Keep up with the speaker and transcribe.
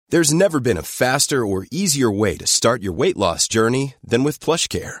There's never been a faster or easier way to start your weight loss journey than with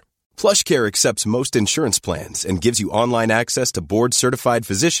PlushCare. PlushCare accepts most insurance plans and gives you online access to board-certified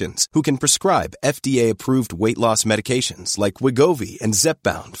physicians who can prescribe FDA-approved weight loss medications like Wegovy and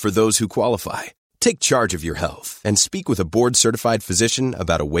Zepbound for those who qualify. Take charge of your health and speak with a board-certified physician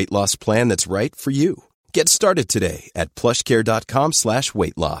about a weight loss plan that's right for you. Get started today at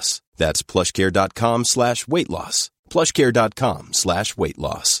plushcare.com/weight loss. That's plushcare.com/weight loss. plushcare.com/weight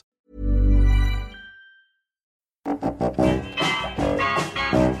loss. In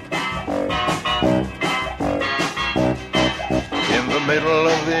the middle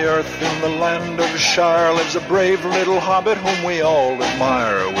of the earth, in the land of Shire, lives a brave little hobbit whom we all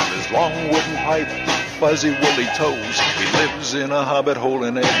admire. With his long wooden pipe, fuzzy woolly toes, he lives in a hobbit hole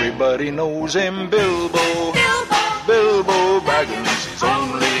and everybody knows him. Bilbo, Bilbo Baggins, he's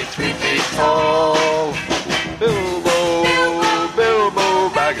only 3 feet tall. Bilbo, Bilbo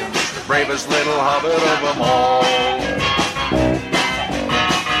Baggins, the bravest little hobbit of them all.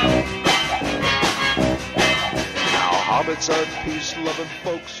 Now hobbits are peace-loving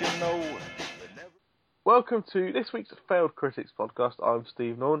folks, you know. Welcome to this week's Failed Critics podcast. I'm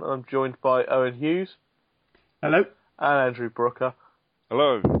Steve Norton. I'm joined by Owen Hughes. Hello. And Andrew Brooker.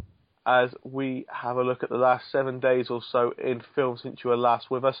 Hello. As we have a look at the last 7 days or so in film since you were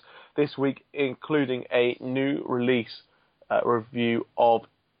last with us. This week including a new release review of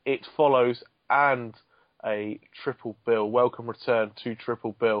It Follows and a triple bill. Welcome return to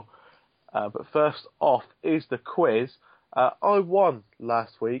Triple Bill. But first off is the quiz. I won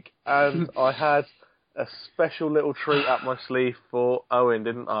last week and I had a special little treat up my sleeve for Owen,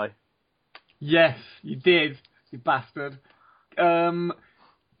 didn't I? Yes, you did, you bastard.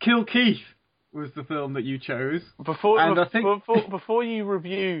 Kill Keith was the film that you chose. Before you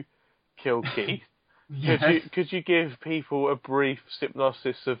review Kill Keith, yes. could you give people a brief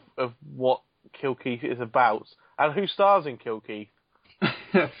synopsis of what Kill Keith is about and who stars in Kill Keith?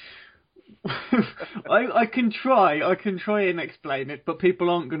 I can try and explain it, but people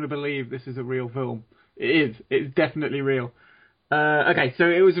aren't going to believe this is a real film. It is. It's definitely real. Okay, so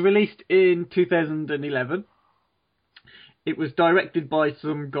it was released in 2011. It was directed by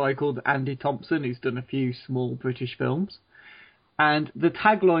some guy called Andy Thompson, who's done a few small British films. And the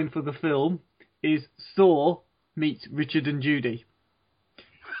tagline for the film is Saw meets Richard and Judy.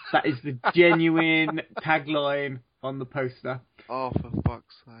 That is the genuine tagline on the poster. Oh, for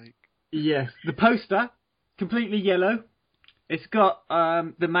fuck's sake. Yes, the poster, completely yellow. It's got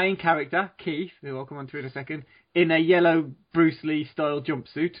the main character, Keith, who I'll come on to in a second, in a yellow Bruce Lee style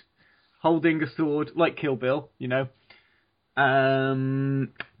jumpsuit, holding a sword, like Kill Bill, you know. I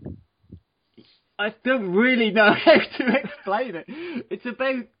don't really know how to explain it. It's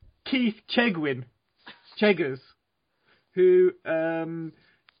about Keith Cheggers, who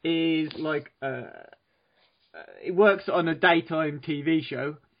is like he works on a daytime TV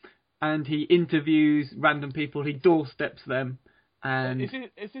show, and he interviews random people. He doorsteps them. And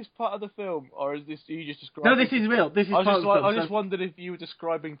is this part of the film, or is this you just describing? No, this is real. This is part of the film. I just wondered if you were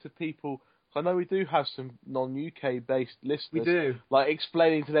describing to people. I know we do have some non-UK based listeners. We do. Like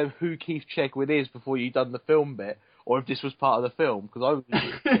explaining to them who Keith Chegwin is before you've done the film bit, or if this was part of the film. Because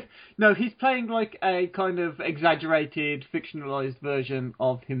No, he's playing like a kind of exaggerated, fictionalized version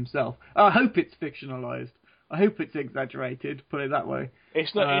of himself. I hope it's fictionalized. I hope it's exaggerated. Put it that way.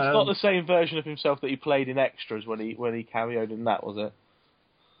 It's not the same version of himself that he played in Extras when he cameoed in that, was it?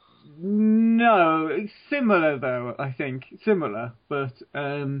 No, it's similar though. I think similar, but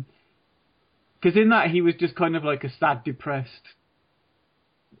because in that he was just kind of like a sad, depressed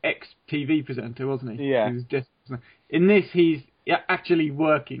ex-TV presenter, wasn't he? Yeah. He was just, in this, he's actually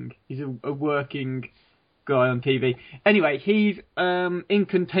working. He's a working guy on TV. Anyway, he's in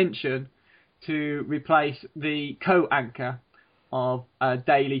contention to replace the co-anchor of a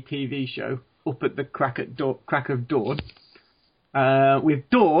daily TV show up at the crack of dawn. With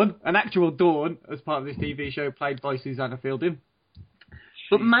Dawn, an actual Dawn, as part of this TV show, played by Susanna Fielding.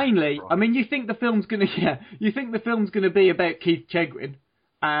 But mainly, I mean, you think the film's gonna be about Keith Chegwin,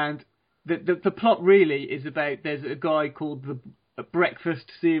 and the plot really is about there's a guy called the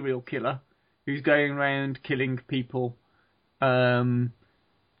Breakfast Serial Killer who's going around killing people,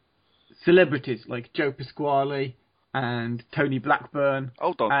 celebrities like Joe Pasquale and Tony Blackburn.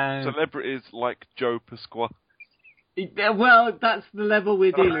 Hold on, celebrities like Joe Pasquale. Well, that's the level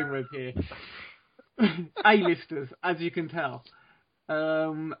we're dealing with here. A-listers, as you can tell.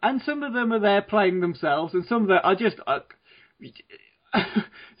 And some of them are there playing themselves, and some of them are just...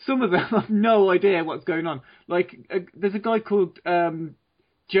 some of them have no idea what's going on. Like, there's a guy called Joe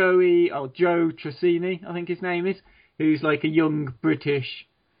Tracini, I think his name is, who's like a young British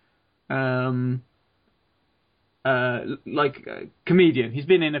comedian. He's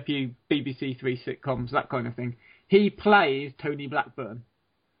been in a few BBC Three sitcoms, that kind of thing. He plays Tony Blackburn.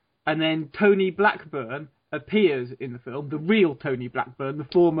 And then Tony Blackburn appears in the film. The real Tony Blackburn, the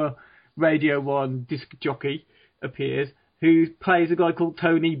former Radio 1 disc jockey, appears, who plays a guy called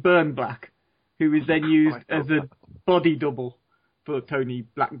Tony Burnblack, who is then used as a body double for Tony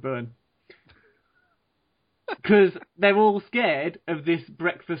Blackburn. Because they're all scared of this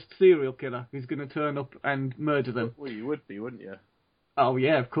breakfast serial killer who's going to turn up and murder them. Well, you would be, wouldn't you? Oh,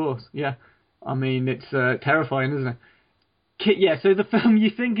 yeah, of course, yeah. I mean, it's terrifying, isn't it? Yeah, so the film you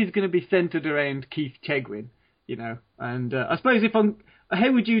think is going to be centred around Keith Chegwin, you know. And I suppose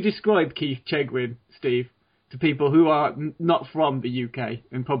how would you describe Keith Chegwin, Steve, to people who are not from the UK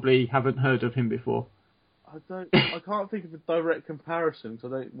and probably haven't heard of him before? I can't think of a direct comparison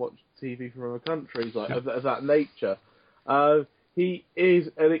because I don't watch TV from other countries of that nature. He is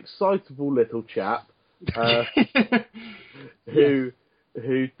an excitable little chap who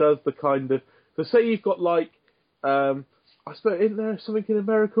does the kind of. So say you've got I suppose isn't there something in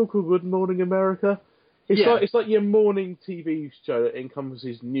America called Good Morning America? It's like your morning TV show that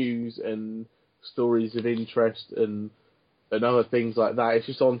encompasses news and stories of interest and other things like that. It's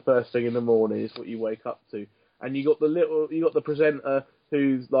just on first thing in the morning. It's what you wake up to, and you got the presenter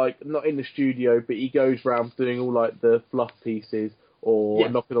who's like not in the studio, but he goes round doing all like the fluff pieces or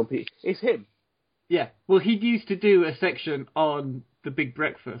knocking on people. It's him. Yeah. Well, he used to do a section on The Big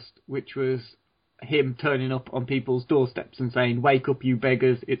Breakfast, which was him turning up on people's doorsteps and saying, "Wake up, you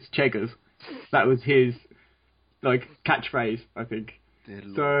beggars! It's Cheggers." That was his catchphrase, I think.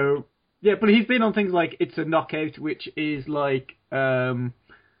 So. Yeah, but he's been on things like It's a Knockout, which is like, It's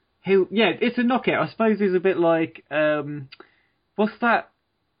a Knockout. I suppose is a bit like, what's that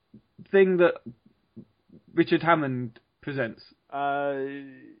thing that Richard Hammond presents?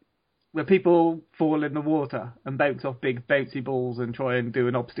 Where people fall in the water and bounce off big bouncy balls and try and do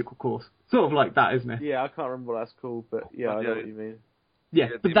an obstacle course. Sort of like that, isn't it? Yeah, I can't remember what that's called, but I know what you mean. Yeah,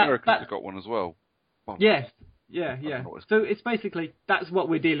 but the Americans got one as well. Yes. Yeah. So it's basically, that's what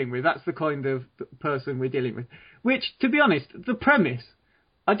we're dealing with. That's the kind of person we're dealing with. Which, to be honest, the premise,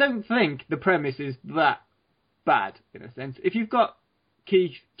 I don't think the premise is that bad, in a sense. If you've got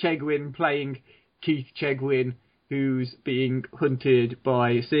Keith Chegwin playing Keith Chegwin, who's being hunted by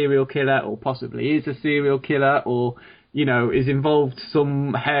a serial killer, or possibly is a serial killer, or, you know, is involved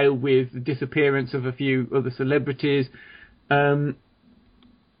somehow with the disappearance of a few other celebrities,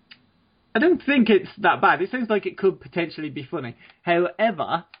 I don't think it's that bad. It sounds like it could potentially be funny.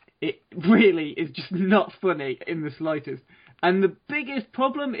 However, it really is just not funny in the slightest. And the biggest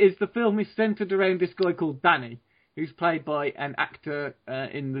problem is the film is centred around this guy called Danny, who's played by an actor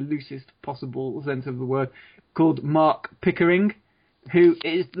in the loosest possible sense of the word, called Mark Pickering, who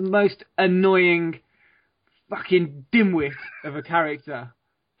is the most annoying fucking dimwit of a character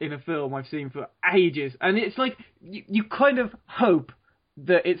in a film I've seen for ages. And it's like, you kind of hope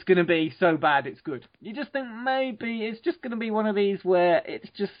that it's going to be so bad it's good. You just think maybe it's just going to be one of these where it's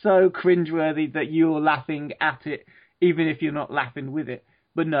just so cringeworthy that you're laughing at it, even if you're not laughing with it.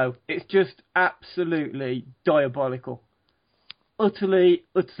 But no, it's just absolutely diabolical. Utterly,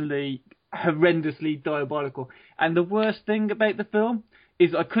 horrendously diabolical. And the worst thing about the film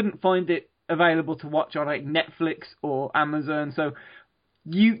is I couldn't find it available to watch on like Netflix or Amazon, so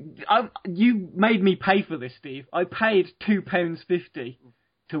you made me pay for this, Steve. I paid £2.50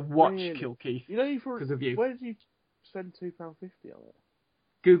 to watch Kill Keith because of you. Where did you spend £2.50 on it?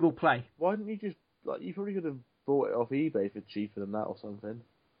 Google Play. Why didn't you just you probably could have bought it off eBay for cheaper than that or something?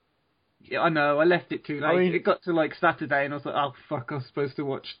 Yeah, I know. I left it too late. I mean, it got to like Saturday, and I was like, "Oh fuck! I was supposed to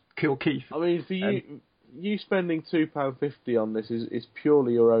watch Kill Keith." I mean, for you spending £2.50 on this is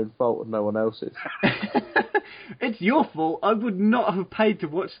purely your own fault and no one else's. It's your fault. I would not have paid to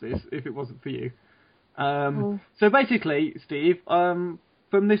watch this if it wasn't for you. So basically, Steve, from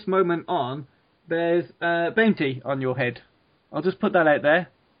this moment on, there's a bounty on your head. I'll just put that out there.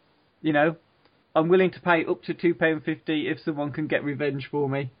 You know, I'm willing to pay up to £2.50 if someone can get revenge for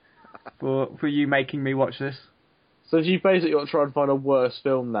me for you making me watch this. So you basically got to try and find a worse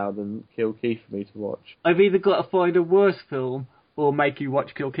film now than Kill Keith for me to watch. I've either got to find a worse film or make you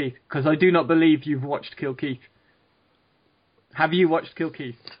watch Kill Keith, because I do not believe you've watched Kill Keith. Have you watched Kill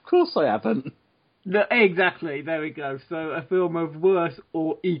Keith? Of course I haven't. No, exactly, there we go. So a film of worse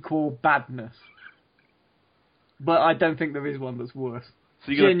or equal badness. But I don't think there is one that's worse.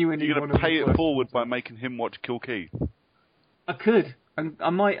 So you're going to pay it forward by making him watch Kill Keith? I could. And I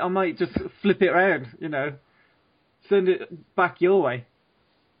might just flip it around, you know. Send it back your way.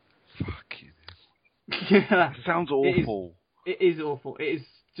 Fuck you. Yeah. Sounds awful. It is awful. It is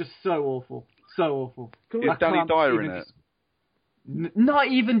just so awful. So awful. Is Danny Dyer in it? Not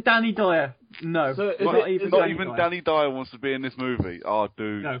even Danny Dyer. No. So Not even Dyer. Danny Dyer wants to be in this movie. Oh,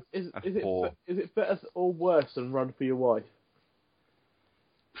 dude. No. Is That's it poor. is it better or worse than Run for Your Wife?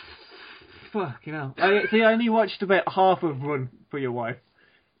 Fucking hell. I only watched about half of Run for Your Wife.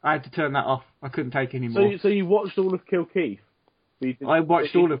 I had to turn that off. I couldn't take any more. So you watched all of Kill Keith? I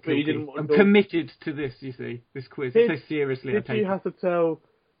watched all of Kill you Keith. didn't watch I'm all- committed to this, you see, this quiz. Did- so seriously I Did take you it. have to tell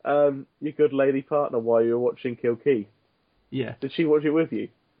your good lady partner while you were watching Kill Keith? Yeah. Did she watch it with you?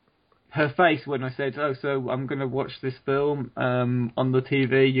 Her face when I said, oh, so I'm going to watch this film on the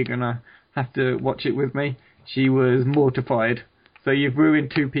TV, you're going to have to watch it with me. She was mortified. So you've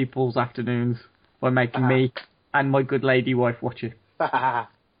ruined two people's afternoons by making me and my good lady wife watch it.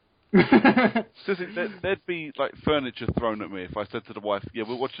 There'd be like furniture thrown at me if I said to the wife, "Yeah,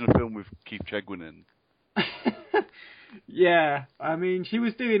 we're watching a film with Keith Chegwin in." Yeah, I mean, she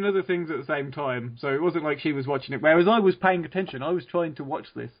was doing other things at the same time, so it wasn't like she was watching it. Whereas I was paying attention. I was trying to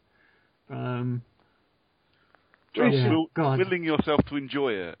watch this. Just God. willing yourself to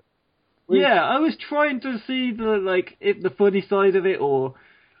enjoy it. Yeah, I was trying to see the funny side of it, or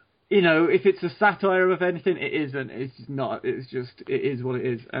if it's a satire of anything. It isn't. It's not. It's just it is what it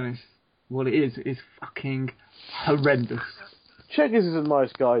is, and it's what it is fucking horrendous. Cheggers is a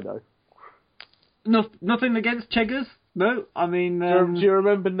nice guy though. Nothing against Cheggers. No, I mean. Do you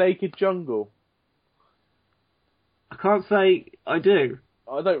remember Naked Jungle? I can't say I do.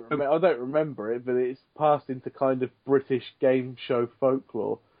 I don't remember it, but it's passed into kind of British game show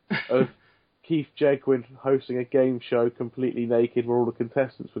folklore of Keith Chegwin hosting a game show completely naked, where all the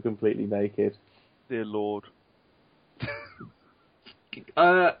contestants were completely naked. Dear Lord.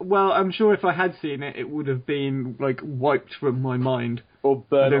 Well, I'm sure if I had seen it, it would have been wiped from my mind. Or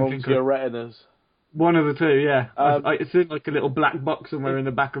burned I don't onto think your retinas. One of the two, yeah. It's in a little black box somewhere in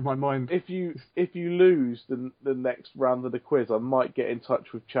the back of my mind. If you lose the next round of the quiz, I might get in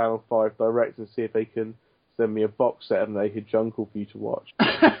touch with Channel 5 Direct and see if they can send me a box set of Naked Jungle for you to watch.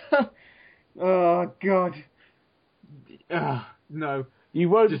 Oh God. No. You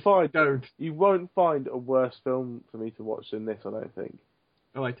won't don't. You won't find a worse film for me to watch than this, I don't think.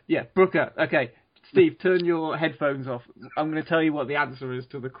 All right. Yeah, Brooker. Okay, Steve, turn your headphones off. I'm going to tell you what the answer is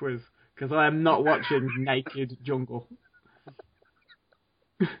to the quiz, because I am not watching Naked Jungle.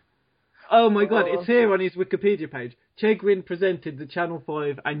 Oh my God, it's here on his Wikipedia page. Chegwin presented the Channel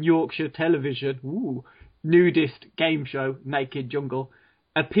 5 and Yorkshire Television nudist game show Naked Jungle,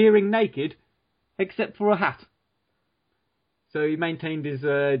 appearing naked except for a hat. So he maintained his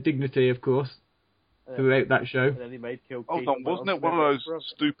dignity, of course, throughout that show. And then he made Kill Keith. Hold on, wasn't it one of those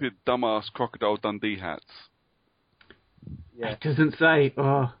stupid, dumbass Crocodile Dundee hats? Yeah. It doesn't say.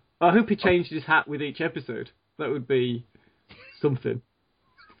 Oh, I hope he changed his hat with each episode. That would be something.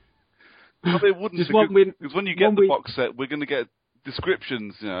 Well, it wouldn't, Just because when you get the week. box set, we're going to get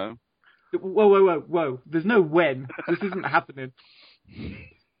descriptions, Whoa. There's no when. This isn't happening.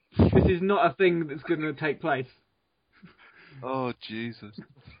 This is not a thing that's going to take place. Oh, Jesus.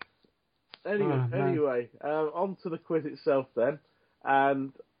 Anyway, on to the quiz itself then.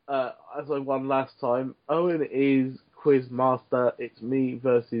 And as I won last time, Owen is quiz master. It's me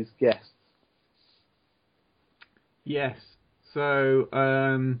versus guests. Yes. So,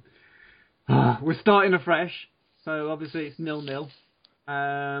 we're starting afresh. So, obviously, it's 0-0.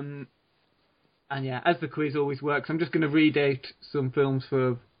 And yeah, as the quiz always works, I'm just going to read out some films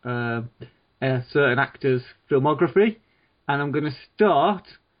for a certain actor's filmography. And I'm going to start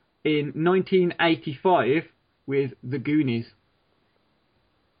in 1985 with The Goonies.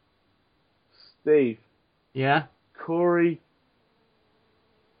 Steve. Yeah? Corey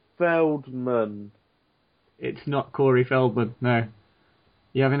Feldman. It's not Corey Feldman, no.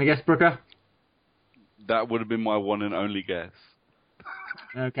 You having a guess, Brooker? That would have been my one and only guess.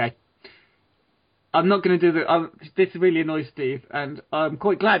 Okay. I'm not going to do this really annoys Steve, and I'm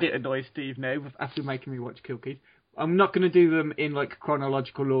quite glad it annoys Steve now after making me watch Kill Keith. I'm not going to do them in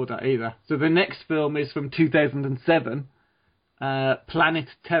chronological order either. So the next film is from 2007, Planet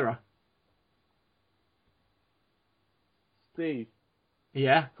Terror. Steve.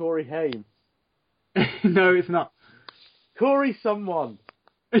 Yeah? Corey Haim. No, it's not. Corey someone.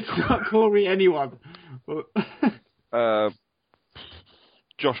 It's not Corey anyone.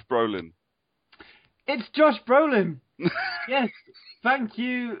 Josh Brolin. It's Josh Brolin. Yes. Thank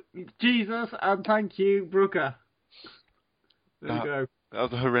you, Jesus, and thank you, Brooker. There you go. That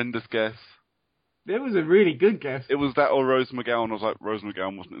was a horrendous guess. It was a really good guess. It was that or Rose McGowan. I was like, Rose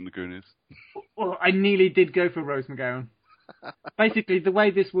McGowan wasn't in The Goonies. Well, I nearly did go for Rose McGowan. basically, the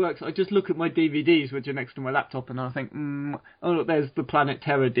way this works, I just look at my DVDs, which are next to my laptop, and I think, oh, look, there's the Planet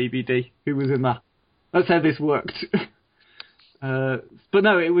Terror DVD. Who was in that? That's how this worked. But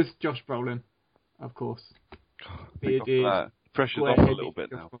no, it was Josh Brolin, of course. It is. Pressure's off a little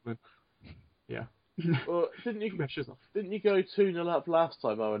bit now. Yeah. Well, didn't you go 2-0 up last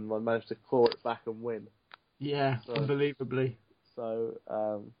time, Owen, and managed to claw it back and win? Yeah, so, unbelievably. So,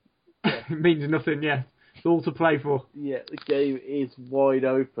 yeah. It means nothing, yeah. It's all to play for. Yeah, the game is wide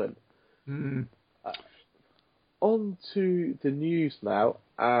open. On to the news now,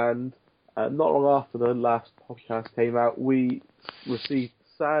 and not long after the last podcast came out, we received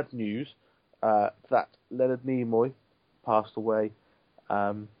sad news that Leonard Nimoy passed away.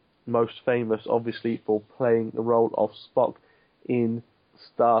 Most famous, obviously, for playing the role of Spock in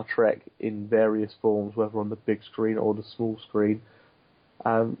Star Trek in various forms, whether on the big screen or the small screen.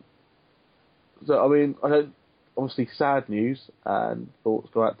 So, I mean, obviously sad news, and thoughts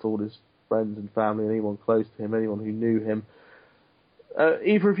go out to all his friends and family, anyone close to him, anyone who knew him.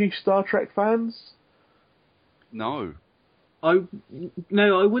 Either of you Star Trek fans? No. I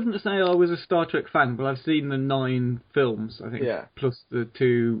wouldn't say I was a Star Trek fan, but I've seen the 9 films, I think, plus the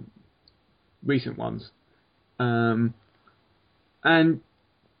 2 recent ones. And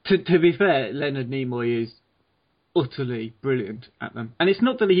to be fair, Leonard Nimoy is utterly brilliant at them. And it's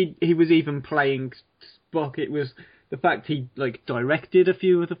not that he was even playing Spock, it was the fact he directed a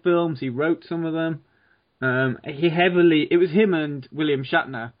few of the films, he wrote some of them. It was him and William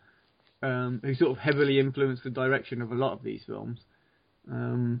Shatner who sort of heavily influenced the direction of a lot of these films.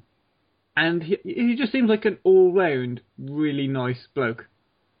 And he just seems like an all-round really nice bloke.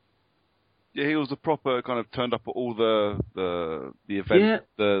 Yeah, he was a proper kind of turned up at all the events,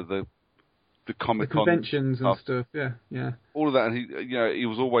 the Comic-Con conventions and stuff. Yeah. All of that, and he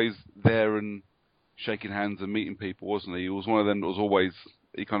was always there and shaking hands and meeting people, wasn't he? He was one of them that was always,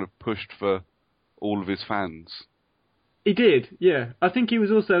 he kind of pushed for all of his fans. He did, yeah. I think he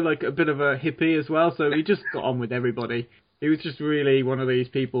was also like a bit of a hippie as well, so he just got on with everybody. He was just really one of these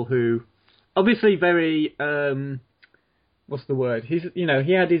people who, obviously very, what's the word? He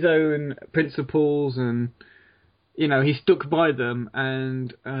had his own principles and, he stuck by them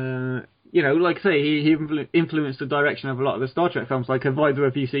and, like I say, he influenced the direction of a lot of the Star Trek films. Like, have either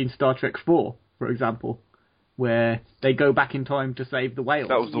of you seen Star Trek 4, for example, where they go back in time to save the whales?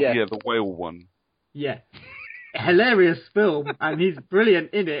 That was the whale one. Yeah. Hilarious film, and he's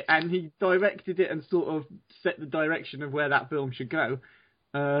brilliant in it, and he directed it and sort of set the direction of where that film should go.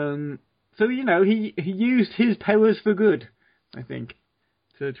 So, he used his powers for good, I think,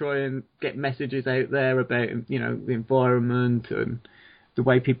 to try and get messages out there about, the environment and the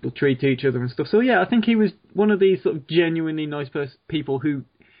way people treat each other and stuff. So, yeah, I think he was one of these sort of genuinely nice people who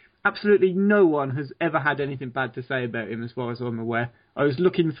absolutely no one has ever had anything bad to say about him, as far as I'm aware. I was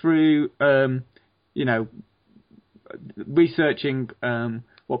looking through, researching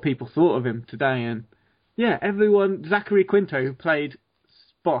what people thought of him today, and everyone, Zachary Quinto, who played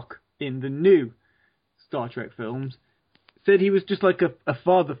Spock in the new Star Trek films, said he was just like a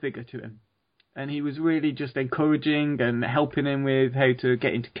father figure to him, and he was really just encouraging and helping him with how to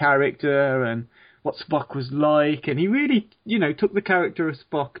get into character and what Spock was like, and he really, took the character of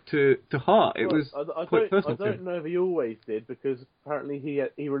Spock to heart. It was quite personal. I don't know if he always did, because apparently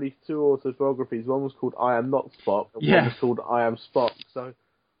he released 2 autobiographies. One was called I Am Not Spock, and one was called I Am Spock. So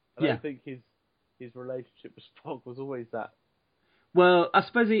I don't think his relationship with Spock was always that. Well, I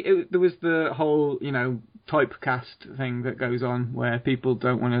suppose there was the whole, typecast thing that goes on, where people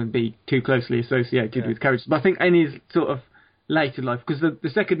don't want to be too closely associated with characters. But I think in his sort of later life, because the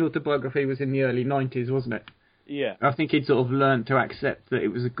second autobiography was in the early 90s, wasn't it? Yeah. I think he'd sort of learned to accept that it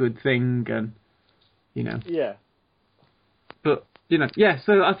was a good thing, and Yeah. But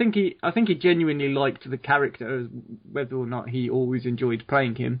so I think he genuinely liked the character. Whether or not he always enjoyed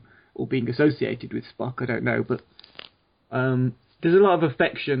playing him or being associated with Spock, I don't know. But there's a lot of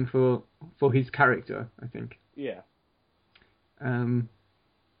affection for his character, I think. Yeah.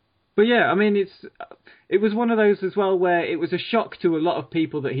 But yeah, I mean, it was one of those as well where it was a shock to a lot of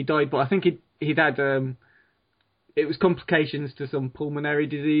people that he died, but I think he'd had it was complications to some pulmonary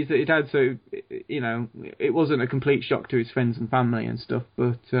disease that he'd had, so it wasn't a complete shock to his friends and family and stuff.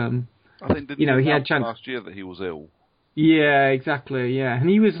 But I think he had chance last year that he was ill. Yeah, exactly. Yeah, and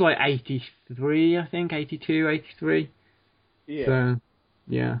he was like 83, I think, 82, 83. Yeah. So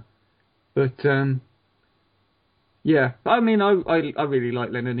yeah, but yeah, I mean, I really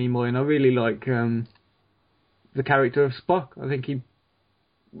like Leonard Nimoy, and I really like the character of Spock. I think he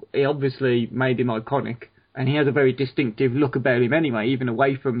obviously made him iconic, and he has a very distinctive look about him anyway, even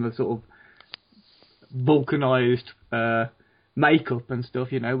away from the sort of vulcanized makeup and stuff,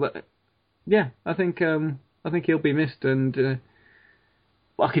 But yeah, I think he'll be missed, and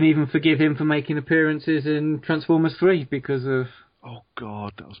I can even forgive him for making appearances in Transformers 3 because of. Oh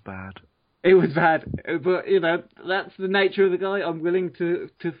God, that was bad. It was bad, but that's the nature of the guy. I'm willing to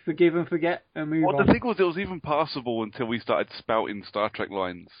forgive and forget and move on. The thing was, it was even passable until we started spouting Star Trek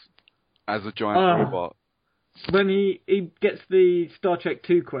lines as a giant robot. When he gets the Star Trek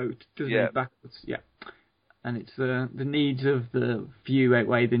 2 quote, doesn't he, backwards? Yeah. And it's the needs of the few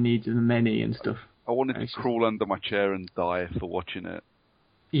outweigh the needs of the many and stuff. I wanted to crawl under my chair and die for watching it.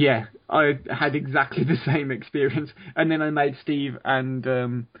 Yeah, I had exactly the same experience. And then I made Steve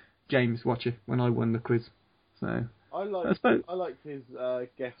and James watch it when I won the quiz. So I liked his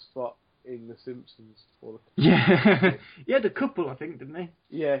guest spot in The Simpsons. Yeah, he had a couple, I think, didn't he?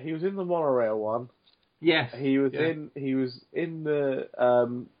 Yeah, he was in the monorail one. Yes, he was in the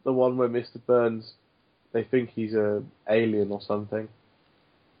one where Mr. Burns, they think he's a alien or something.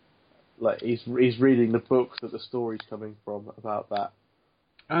 Like he's reading the books that the story's coming from about that.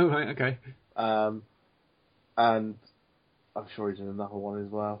 Oh right, okay. And I'm sure he's in another one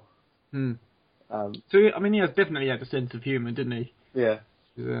as well. So I mean, he has definitely had a sense of humour, didn't he? Yeah.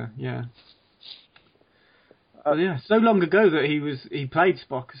 Yeah. Yeah. So long ago that he played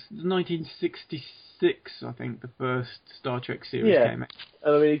Spock. 1966, I think, the first Star Trek series came out.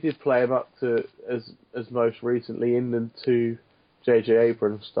 And I mean, he did play him up to as most recently in the 2 J.J.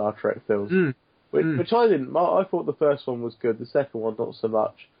 Abrams Star Trek films, which I didn't. I thought the first one was good. The second one not so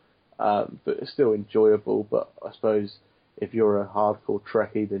much, but it's still enjoyable. But I suppose if you're a hardcore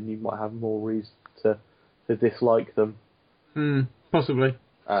Trekkie, then you might have more reason to dislike them. Possibly.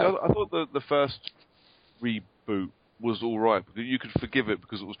 So I thought the first reboot was all right because you could forgive it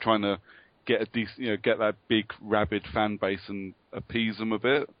because it was trying to get a decent, get that big rabid fan base and appease them a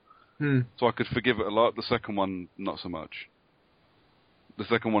bit. So I could forgive it a lot. The second one, not so much. The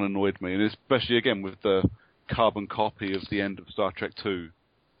second one annoyed me, and especially again with the carbon copy of the end of Star Trek 2.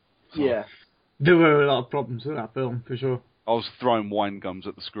 So yeah, there were a lot of problems with that film for sure. I was throwing wine gums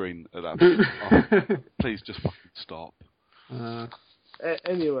at the screen at that point. Please just fucking stop.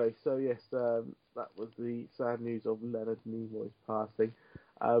 Anyway, so yes, that was the sad news of Leonard Nimoy's passing.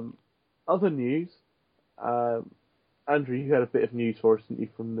 Other news, Andrew, you had a bit of news for us, didn't you,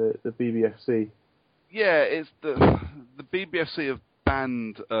 from the BBFC? Yeah, it's the BBFC have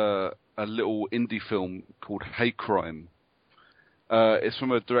banned a little indie film called Hate Crime. It's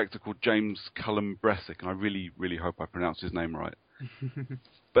from a director called James Cullen Bressick, and I really, really hope I pronounced his name right.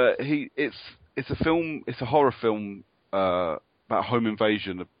 But it's a horror film about home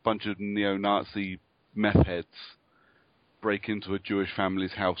invasion. A bunch of neo-Nazi meth heads break into a Jewish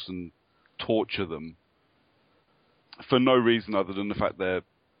family's house and torture them for no reason other than the fact they're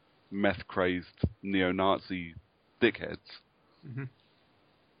meth-crazed neo-Nazi dickheads.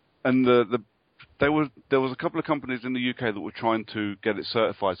 And there was a couple of companies in the UK that were trying to get it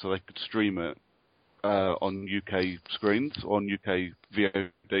certified so they could stream it on UK screens, on UK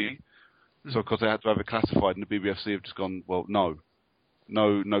VOD. So because they had to have it classified, and the BBFC have just gone, well, no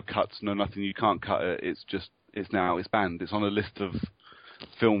cuts, no nothing. You can't cut it. It's banned. It's on a list of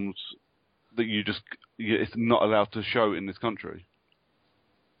films that it's not allowed to show in this country.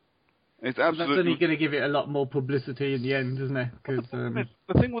 It's absolutely. That's only going to give it a lot more publicity in the end, isn't it? Cause, the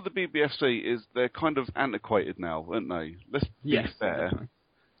thing with the BBFC is they're kind of antiquated now, aren't they? Let's be fair. Definitely.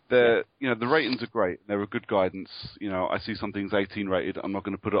 They're, the ratings are great. They're a good guidance. I see something's 18 rated. I'm not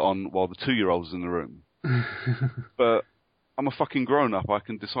going to put it on while the 2-year-old's in the room. But I'm a fucking grown-up. I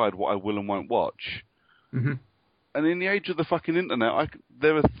can decide what I will and won't watch. And in the age of the fucking internet,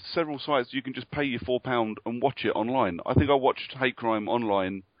 there are several sites you can just pay your £4 and watch it online. I think I watched Hate Crime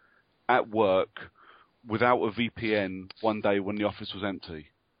online at work without a VPN one day when the office was empty.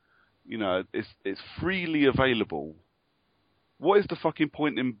 It's freely available. What is the fucking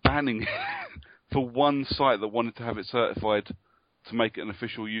point in banning it for one site that wanted to have it certified to make it an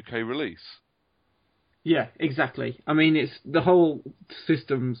official UK release? Yeah, exactly. I mean, it's the whole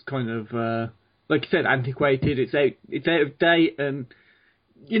system's kind of, like you said, antiquated. It's out of date, and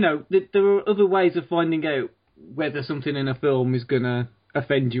there are other ways of finding out whether something in a film is gonna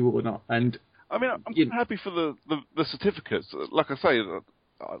offend you or not. And I mean, I'm happy for the certificates. Like I say,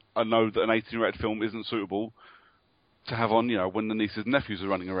 I know that an 18-rated film isn't suitable to have on, when the nieces and nephews are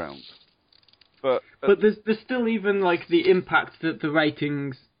running around. But there's still even like the impact that the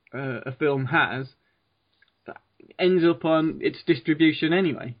ratings a film has that ends up on its distribution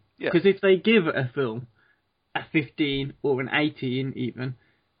anyway. Because if they give a film a 15 or an 18 even,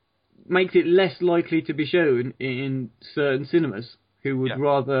 makes it less likely to be shown in certain cinemas who would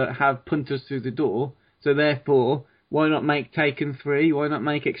rather have punters through the door. So therefore, Why not make Taken 3? Why not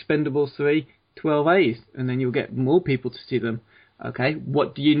make Expendables 3 12As? And then you'll get more people to see them. Okay,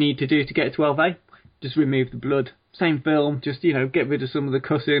 what do you need to do to get a 12A? Just remove the blood. Same film, just, get rid of some of the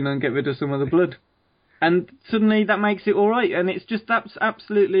cussing and get rid of some of the blood. And suddenly that makes it alright, and it's just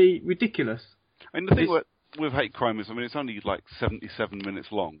absolutely ridiculous. I mean, the thing with Hate Crime is, it's only like 77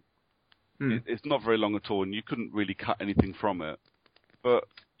 minutes long. It's not very long at all, and you couldn't really cut anything from it. But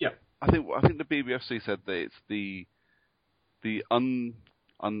yeah, I think the BBFC said that it's the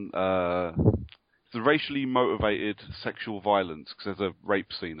racially motivated sexual violence, because there's a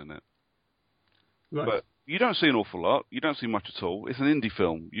rape scene in it. Right. But you don't see an awful lot. You don't see much at all. It's an indie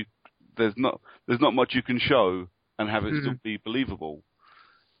film. There's not much you can show and have it still be believable.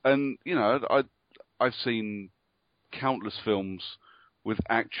 And I've seen countless films with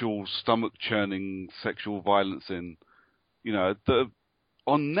actual stomach churning sexual violence in, that are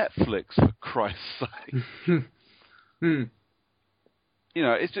on Netflix, for Christ's sake.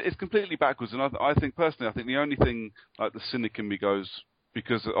 It's completely backwards. And I think personally, the only thing like the cynic in me goes,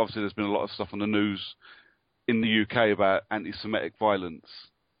 because obviously there's been a lot of stuff on the news in the UK about anti-Semitic violence.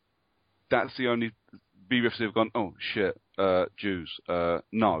 That's the only BBFC have gone, oh shit, Jews,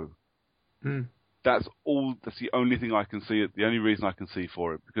 no. That's the only thing I can see, the only reason I can see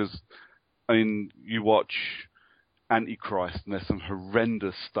for it, because, you watch Antichrist and there's some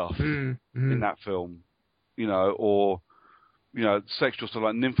horrendous stuff in that film, or, sexual stuff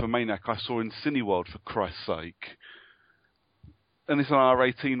like Nymphomaniac I saw in Cineworld, for Christ's sake. And it's an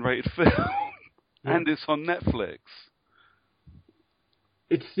R18 rated film, and it's on Netflix.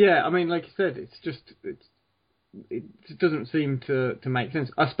 It's, like you said, it doesn't seem to make sense.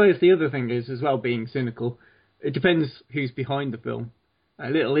 I suppose the other thing is, as well, being cynical, it depends who's behind the film. A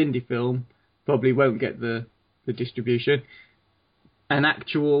little indie film probably won't get the distribution. An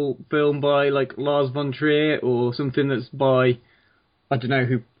actual film by, like, Lars von Trier, or something that's by, I don't know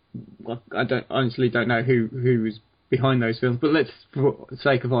who, honestly don't know who is behind those films, but let's, for the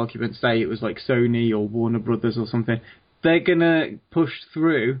sake of argument, say it was like Sony or Warner Brothers or something. They're going to push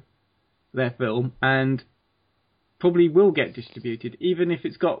through their film and probably will get distributed, even if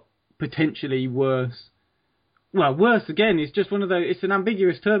it's got potentially worse. Well, worse again, it's just one of those, it's an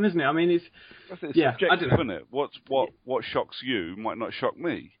ambiguous term, isn't it? It's subjective, I don't know. Isn't it? What shocks you might not shock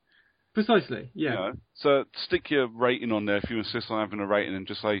me. Precisely, yeah. So stick your rating on there if you insist on having a rating, and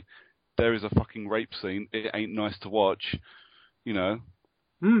just say, there is a fucking rape scene, it ain't nice to watch, go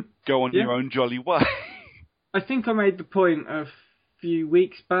on your own jolly way. I think I made the point a few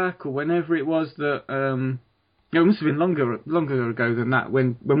weeks back, or whenever it was, that it must have been longer ago than that,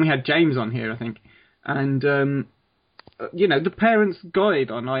 when we had James on here, I think. And the parents'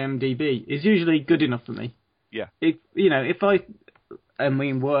 guide on IMDb is usually good enough for me. Yeah. If I am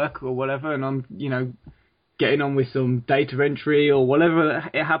in work or whatever, and I'm getting on with some data entry or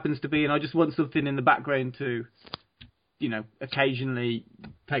whatever it happens to be, and I just want something in the background to occasionally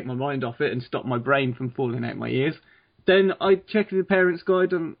take my mind off it and stop my brain from falling out my ears, then I check the parents'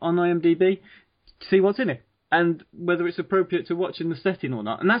 guide on IMDb to see what's in it and whether it's appropriate to watch in the setting or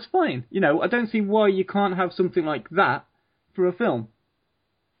not. And that's fine. I don't see why you can't have something like that for a film.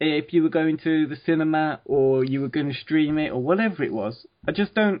 If you were going to the cinema or you were going to stream it or whatever it was, I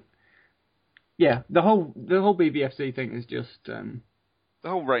just don't. Yeah, the whole BBFC thing is just. The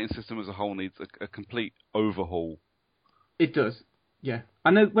whole rating system as a whole needs a complete overhaul. It does, yeah. I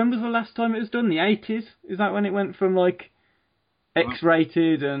know, when was the last time it was done? The 80s? Is that when it went from, like,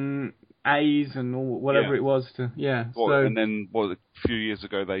 X-rated and A's and whatever it was to, and then, a few years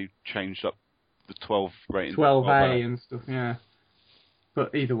ago they changed up the 12 rating. 12A and stuff, yeah.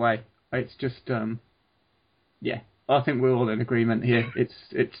 But either way, it's just, I think we're all in agreement here. It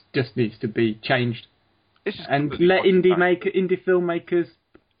just needs to be changed. And let indie filmmakers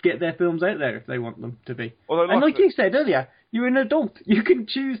get their films out there if they want them to be. And like you said earlier, you're an adult. You can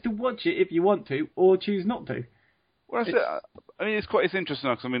choose to watch it if you want to, or choose not to. Well, it's interesting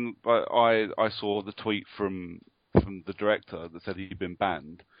because I saw the tweet from the director that said he'd been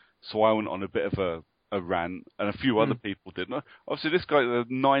banned, so I went on a bit of a rant, and a few other people did. Obviously, there are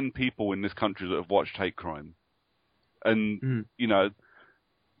 9 people in this country that have watched Hate Crime, and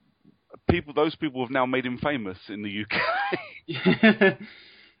those people have now made him famous in the UK.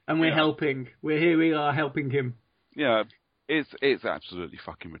 And we're helping. We are helping him. Yeah, it's absolutely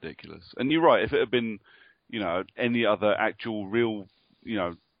fucking ridiculous. And you're right. If it had been, any other actual real,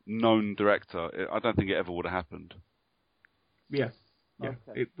 known director, I don't think it ever would have happened. Yeah. Okay.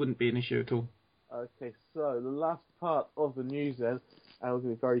 It wouldn't be an issue at all. Okay, so the last part of the news then, and we're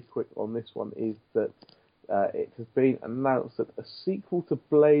going to be very quick on this one, is that it has been announced that a sequel to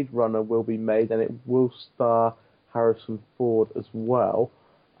Blade Runner will be made, and it will star Harrison Ford as well.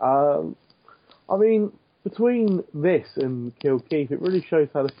 I mean, between this and Kill Keith, it really shows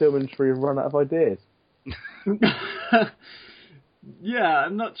how the film industry have run out of ideas. Yeah,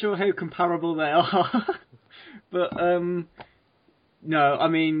 I'm not sure how comparable they are. But, no, I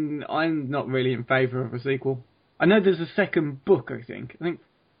mean, I'm not really in favour of a sequel. I know there's a second book, I think.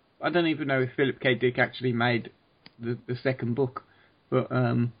 I don't even know if Philip K. Dick actually made the second book. But,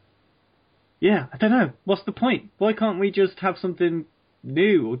 yeah, I don't know. What's the point? Why can't we just have something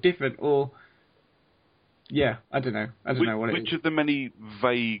new or different or... Yeah, I don't know. I don't know what it is. Which of the many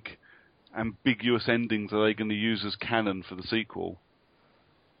vague, ambiguous endings are they going to use as canon for the sequel?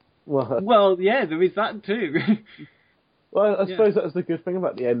 Well, yeah, there is that too. Well, I suppose that's the good thing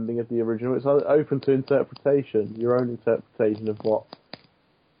about the ending of the original. It's open to interpretation, your own interpretation of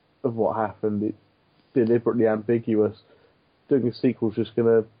what happened. It's deliberately ambiguous. Doing a sequel's just going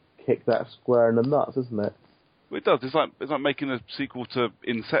to kick that square in the nuts, isn't it? Well, it does. It's like making a sequel to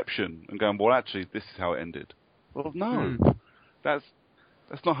Inception and going, well, actually, this is how it ended. Well, no, that's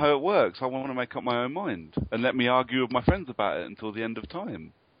not how it works. I want to make up my own mind and let me argue with my friends about it until the end of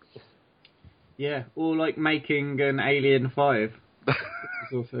time. Yeah, or like making an Alien 5. It's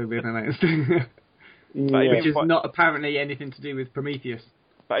also been announced. Which is not apparently anything to do with Prometheus.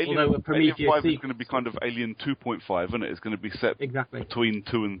 But Alien 5 is sequel. going to be kind of Alien 2.5, isn't it? It's going to be set between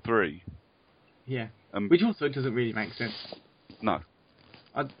 2 and 3. Yeah, which also doesn't really make sense. No.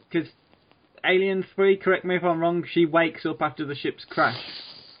 Because Alien 3, correct me if I'm wrong, she wakes up after the ship's crash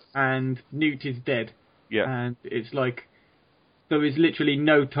and Newt is dead. Yeah. And it's like, there is literally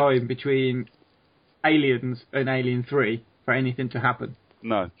no time between Aliens and Alien 3 for anything to happen.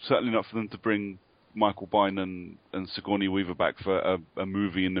 No, certainly not for them to bring Michael Biehn and Sigourney Weaver back for a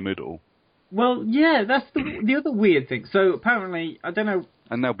movie in the middle. Well, yeah, that's the other weird thing. So apparently, I don't know...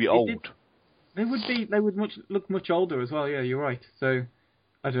 And they'll be old. They would look much older as well, yeah, you're right. So,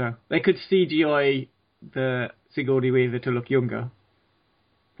 I don't know. They could CGI the Sigourney Weaver to look younger.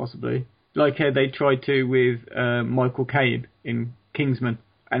 Possibly. Like how they tried to with Michael Caine in Kingsman,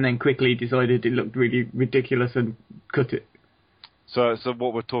 and then quickly decided it looked really ridiculous and cut it. So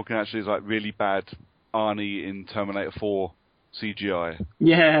what we're talking actually is like really bad Arnie in Terminator 4 CGI.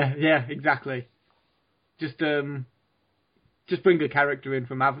 Yeah, exactly. Just bring a character in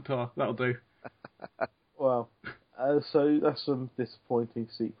from Avatar, that'll do. Well, so that's some disappointing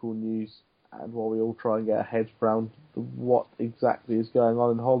sequel news, and while we all try and get our heads around what exactly is going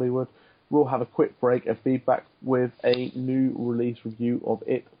on in Hollywood, we'll have a quick break and feedback with a new release review of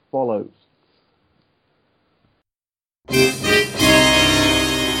It Follows.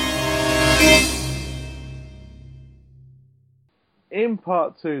 In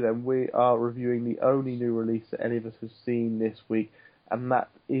part 2 then, we are reviewing the only new release that any of us have seen this week, and that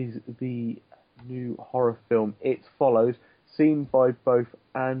is the new horror film It Follows, seen by both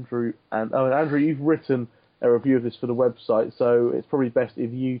Andrew and Owen. Andrew, you've written a review of this for the website, so it's probably best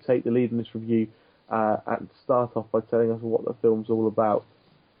if you take the lead in this review and start off by telling us what the film's all about.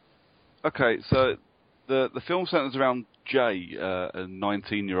 Okay, so the film centers around Jay, a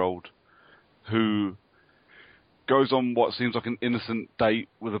 19-year-old who goes on what seems like an innocent date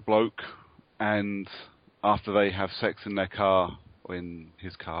with a bloke, and after they have sex in their car, or in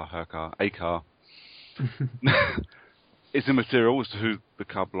his car, her car, a car, it's immaterial as to who the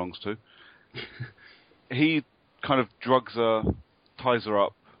car belongs to. He kind of drugs her, ties her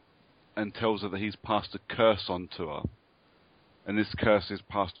up, and tells her that he's passed a curse on to her. And this curse is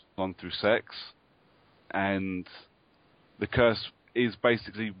passed on through sex. And the curse is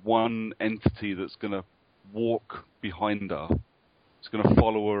basically one entity that's going to walk behind her. It's going to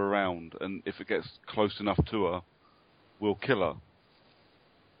follow her around. And if it gets close enough to her, will kill her.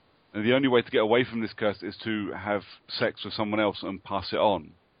 And the only way to get away from this curse is to have sex with someone else and pass it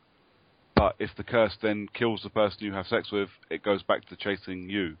on. But if the curse then kills the person you have sex with, it goes back to chasing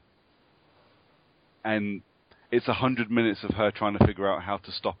you. And it's 100 minutes of her trying to figure out how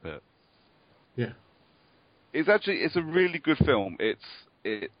to stop it. Yeah. It's a really good film.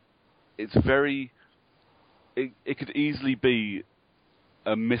 It's very... It could easily be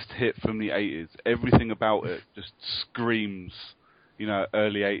a missed hit from the 80s. Everything about it just screams,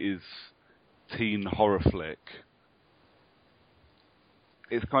 early 80s teen horror flick.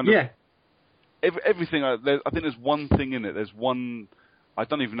 It's kind of... Yeah. Everything, I think there's one thing in it. There's one, I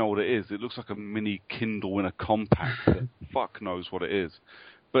don't even know what it is. It looks like a mini Kindle in a compact. That fuck knows what it is.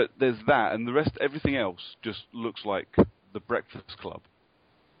 But there's that, and the rest, everything else just looks like The Breakfast Club.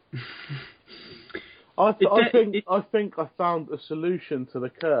 I think I found a solution to the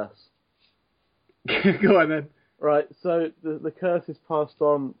curse. Go on then. Right, so the curse is passed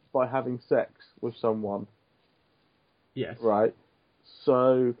on by having sex with someone. Yes. Right?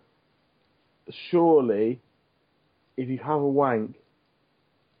 So, surely, if you have a wank,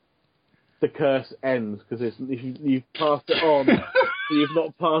 the curse ends, because you've passed it on, but you've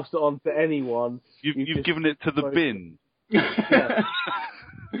not passed it on to anyone. You've given it to the bin. Yeah.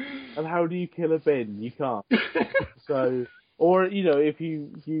 And how do you kill a bin? You can't. So, or, if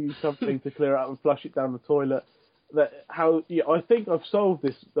you use something to clear it out and flush it down the toilet, I think I've solved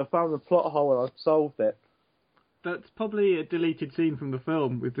this. I found the plot hole and I've solved it. That's probably a deleted scene from the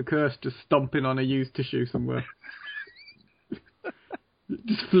film, with the curse just stomping on a used tissue somewhere.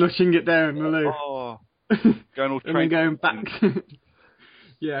 Just flushing it down the loo. Oh, going all and then going back.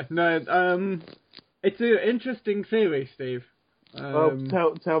 Yeah, no, it's an interesting theory, Steve.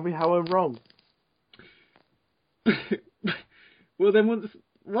 Well, tell me how I'm wrong. Well, then once...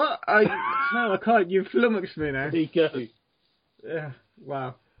 What? No, I can't. You've flummoxed me now. There you go. Yeah,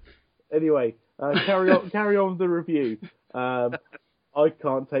 wow. Anyway, carry on with the review. I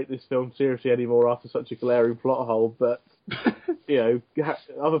can't take this film seriously anymore after such a glaring plot hole, but,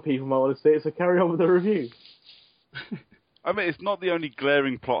 other people might want to see it, so carry on with the review. I mean, it's not the only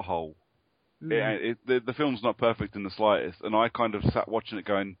glaring plot hole. The film's not perfect in the slightest, and I kind of sat watching it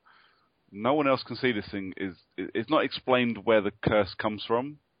going, no one else can see this thing. It's not explained where the curse comes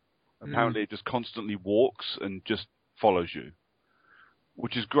from. Apparently it just constantly walks and just follows you,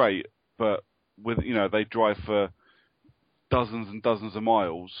 which is great, but they drive for dozens and dozens of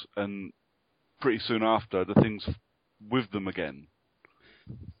miles, and pretty soon after, the thing's with them again.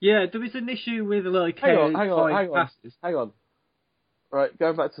 Yeah, there is an issue with, Hang on. Right,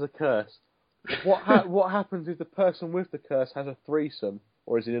 going back to the curse. What happens if the person with the curse has a threesome,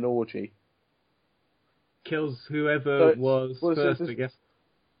 or is it an orgy? Kills whoever was first, I guess.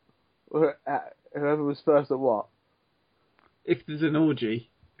 Whoever was first at what? If there's an orgy,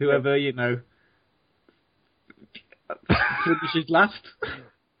 whoever, finishes last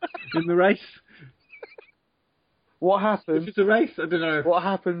in the race. What happens? If it's a race, I don't know. What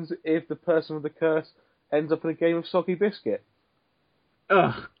happens if the person with the curse ends up in a game of Soggy Biscuit?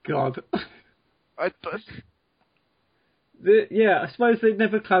 Oh, God. I suppose it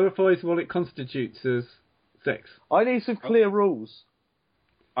never clarifies what it constitutes as sex. I need some clear rules.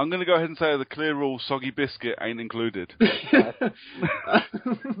 I'm going to go ahead and say the clear rule, Soggy Biscuit ain't included.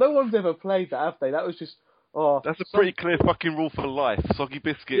 No one's ever played that, have they? That was just... That's a pretty clear fucking rule for life. Soggy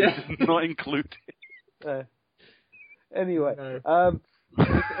Biscuit is not included. Anyway, no.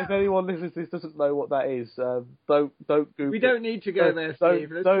 if anyone listening to this doesn't know what that is, don't Google it. We don't need to go there, Steve.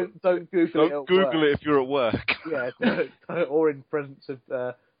 Don't Google it. Don't Google it if you're at work. Yeah, don't, or in presence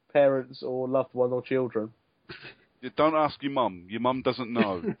of parents or loved one or children. Don't ask your mum. Your mum doesn't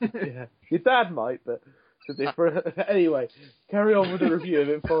know. Yeah, your dad might, but it's a different. Anyway, carry on with the review if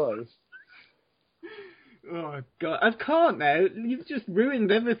it follows. Oh God, I can't now. You've just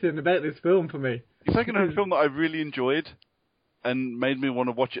ruined everything about this film for me. You've taken a film that I really enjoyed and made me want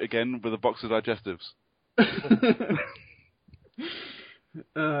to watch it again with a box of digestives.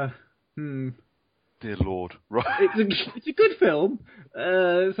 Dear Lord. Right. It's a good film.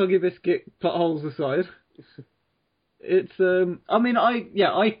 Soggy Biscuit plot holes aside. It's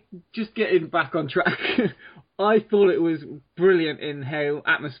I just getting back on track. I thought it was brilliant in how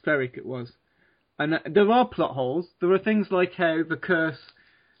atmospheric it was. And there are plot holes. There are things like how the curse,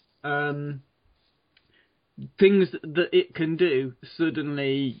 things that it can do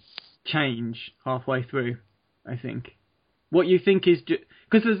suddenly change halfway through, I think. What you think is...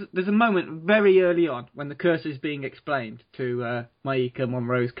 Because there's a moment very early on when the curse is being explained to Maika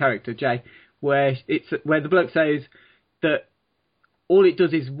Monroe's character, Jay, where the bloke says that all it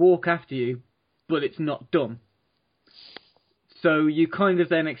does is walk after you, but it's not dumb. So you kind of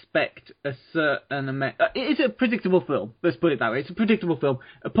then expect a certain amount... It's a predictable film, let's put it that way. It's a predictable film,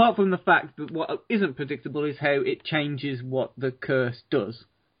 apart from the fact that what isn't predictable is how it changes what the curse does,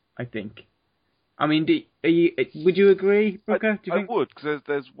 I think. I mean, would you agree, Brooker? I would, because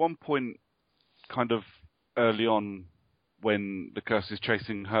there's one point kind of early on when the curse is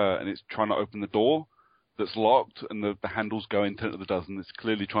chasing her and it's trying to open the door that's locked and the handle's going 10 to the dozen. It's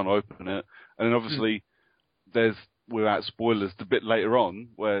clearly trying to open it. And then obviously there's, without spoilers, the bit later on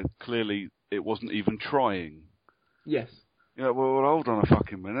where clearly it wasn't even trying. Yes. Well, hold on a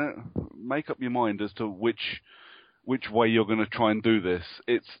fucking minute. Make up your mind as to which way you're going to try and do this.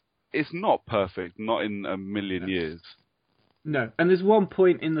 It's not perfect, not in a million years. No, and there's one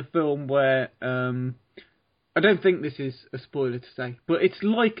point in the film where, I don't think this is a spoiler to say, but it's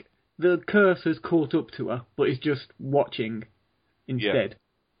like the curse has caught up to her, but is just watching instead.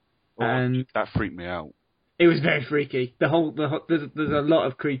 Yeah. And that freaked me out. It was very freaky. There's a lot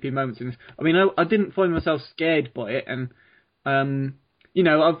of creepy moments in this. I mean, I didn't find myself scared by it, and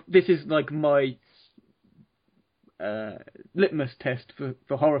this is like my litmus test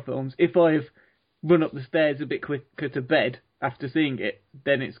for horror films. If I've run up the stairs a bit quicker to bed after seeing it,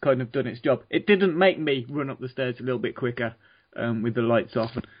 then it's kind of done its job. It didn't make me run up the stairs a little bit quicker with the lights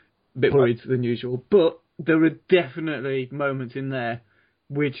off, and a bit worried than usual. But there are definitely moments in there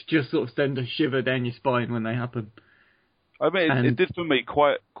which just sort of send a shiver down your spine when they happen. I mean, it did for me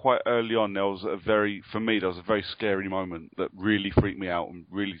quite early on. There was a very scary moment that really freaked me out and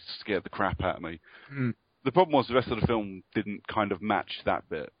really scared the crap out of me. Mm. The problem was the rest of the film didn't kind of match that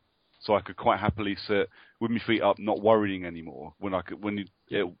bit, so I could quite happily sit with my feet up, not worrying anymore.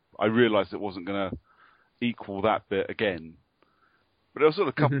 I realised it wasn't going to equal that bit again. But there was sort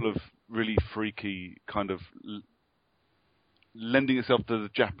of a couple of really freaky kind of lending itself to the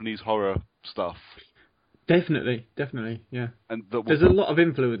Japanese horror stuff. Definitely, yeah. And there's a lot of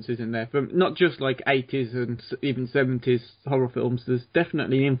influences in there, from not just like 80s and even 70s horror films. There's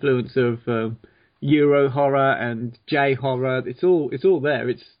definitely an influence of Euro horror and J horror. It's all there.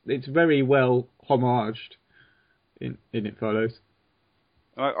 It's very well homaged in It Follows.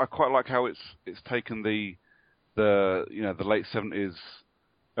 I quite like how it's taken the late 70s,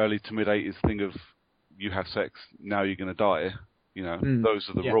 early to mid 80s thing of you have sex, now you're going to die. Those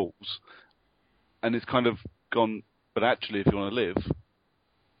are the rules. And it's kind of gone, but actually, if you want to live,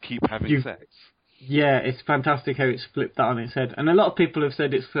 keep having sex. Yeah, it's fantastic how it's flipped that on its head. And a lot of people have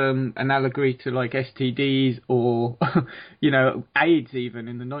said it's an allegory to like STDs or, AIDS even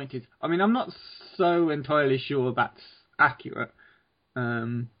in the 90s. I mean, I'm not so entirely sure that's accurate.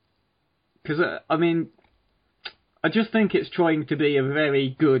 Because, I just think it's trying to be a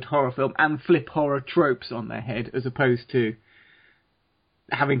very good horror film and flip horror tropes on their head, as opposed to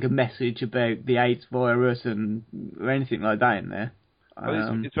having a message about the AIDS virus or anything like that in there.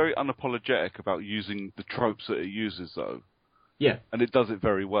 It's very unapologetic about using the tropes that it uses, though. Yeah. And it does it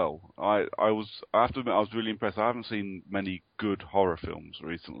very well. I have to admit, I was really impressed. I haven't seen many good horror films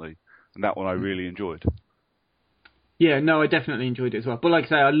recently, and that one I really enjoyed. Yeah, no, I definitely enjoyed it as well. But like I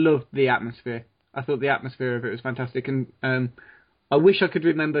say, I loved the atmosphere. I thought the atmosphere of it was fantastic, and I wish I could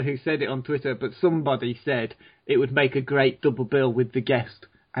remember who said it on Twitter, but somebody said it would make a great double bill with The Guest,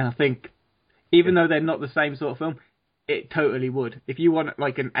 and I think, even though they're not the same sort of film, it totally would. If you want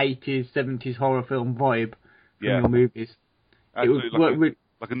like an 80s, 70s horror film vibe from your movies, absolutely, it would work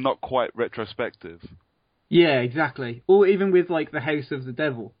like a not quite retrospective. Yeah, exactly. Or even with like The House of the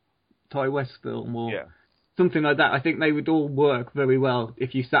Devil, Ty West film, or something like that. I think they would all work very well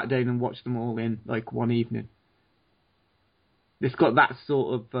if you sat down and watched them all in like one evening. It's got that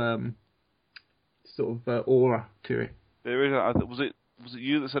sort of aura to it. There is. Was it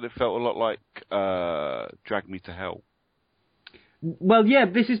you that said it felt a lot like Drag Me to Hell? Well, yeah.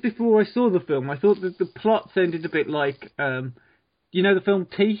 This is before I saw the film. I thought that the plot sounded a bit like, the film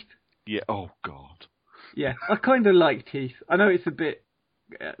Teeth. Yeah. Oh God. Yeah, I kind of like Teeth. I know it's a bit.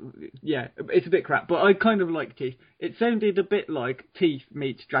 It's a bit crap, but I kind of like Teeth. It sounded a bit like Teeth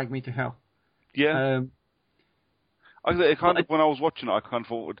meets Drag Me to Hell. Yeah. When I was watching it, I kind of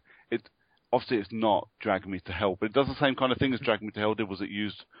thought obviously it's not Drag Me to Hell, but it does the same kind of thing as Drag Me to Hell did. Was it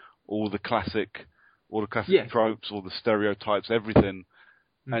used all the classic tropes, all the stereotypes, everything,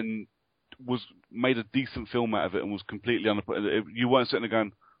 and was made a decent film out of it, and was completely you weren't sitting there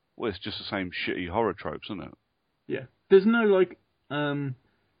going, well, it's just the same shitty horror tropes, isn't it? Yeah. There's no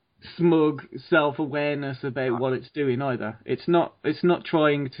smug self-awareness about what it's doing either. It's not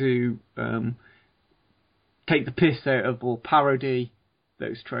trying to take the piss out of or parody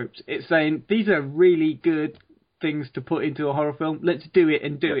those tropes. It's saying these are really good things to put into a horror film. Let's do it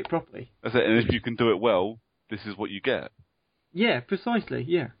and do it properly. That's it. And if you can do it well, this is what you get. Yeah, precisely.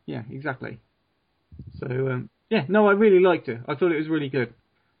 Yeah, exactly. So I really liked it. I thought it was really good.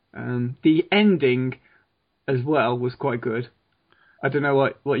 The ending as well was quite good. I don't know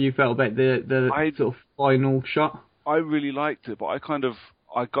what you felt about the sort of final shot. I really liked it, but I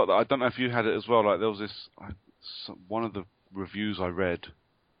got that. I don't know if you had it as well. Like there was this, one of the reviews I read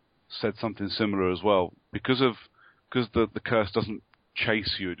said something similar as well. Because the curse doesn't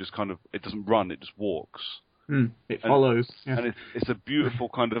chase you, it doesn't run, it just walks. It follows. Yeah. And it's a beautiful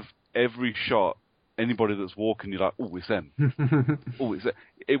kind of every shot. Anybody that's walking, you're like, oh, it's them. Oh, it's them.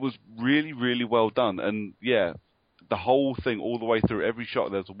 It was really, really well done, and yeah. The whole thing, all the way through, every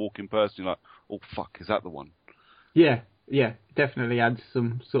shot there's a walking person, you're like, oh, fuck, is that the one? Yeah, definitely adds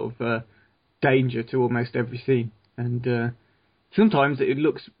some sort of danger to almost every scene. And sometimes it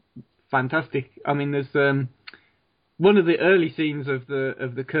looks fantastic. I mean, there's one of the early scenes of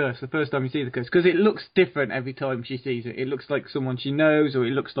the curse, the first time you see the curse, because it looks different every time she sees it. It looks like someone she knows, or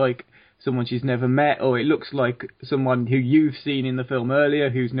it looks like someone she's never met, or it looks like someone who you've seen in the film earlier,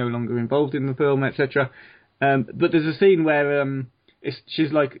 who's no longer involved in the film, etc. But there's a scene where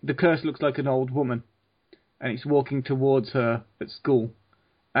she's like, the curse looks like an old woman, and it's walking towards her at school,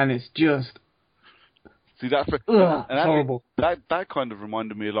 and it's just... See, that's horrible. That kind of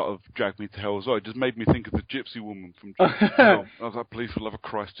reminded me a lot of Drag Me to Hell as well. It just made me think of the gypsy woman from Drag Me to Hell. I was like, please, for the love of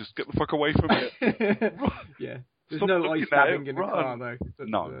Christ, just get the fuck away from it. Yeah. There's Stop no ice stabbing in the run. car, though.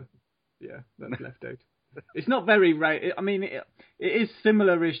 No. That's left out. It's not very... I mean, it is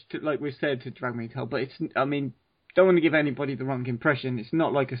similar-ish to, like we said, to Drag Me to Hell, but it's... I mean, don't want to give anybody the wrong impression. It's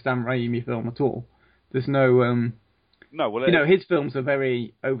not like a Sam Raimi film at all. There's no... No, well, his films are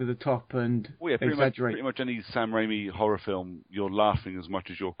very over the top and exaggerate. Pretty much any Sam Raimi horror film, you're laughing as much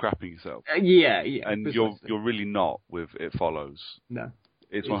as you're crapping yourself. Yeah. And you're really not with It Follows. No.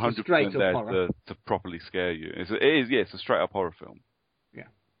 It's 100% there to properly scare you. It's a straight up horror film. Yeah.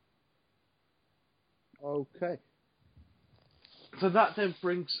 Okay. So that then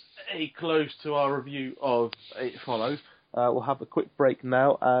brings a close to our review of It Follows. We'll have a quick break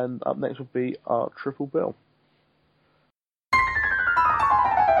now, and up next will be our triple bill.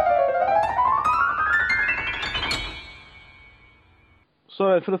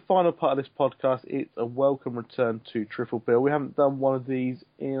 So for the final part of this podcast, it's a welcome return to Triple Bill. We haven't done one of these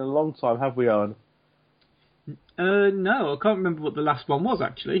in a long time, have we, Owen? No, I can't remember what the last one was,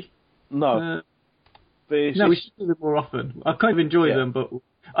 actually. No. We should do them more often. I kind of enjoy them, but...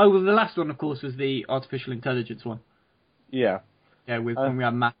 Oh, well, the last one, of course, was the artificial intelligence one. Yeah. Yeah, when we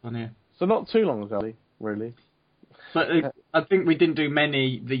had Matt on here. So not too long ago, really. But I think we didn't do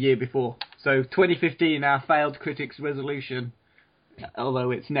many the year before. So 2015, our failed critics' resolution... although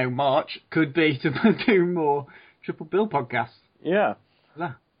it's now March, could be to do more Triple Bill podcasts. Yeah.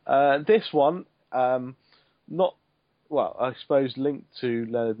 This one, not, well, I suppose linked to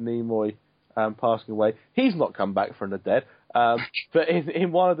Leonard Nimoy passing away. He's not come back from the dead. But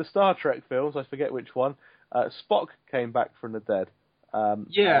in one of the Star Trek films, I forget which one, Spock came back from the dead.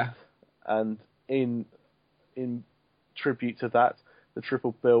 And in tribute to that, the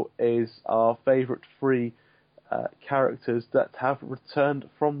Triple Bill is our favourite three characters that have returned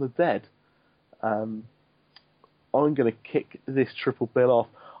from the dead. I'm going to kick this Triple Bill off.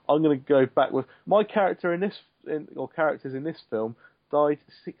 I'm going to go back with my character characters in this film died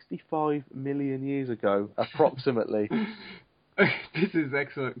 65 million years ago, approximately. This is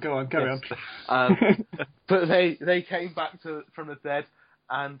excellent. Go on, carry on. But they came back from the dead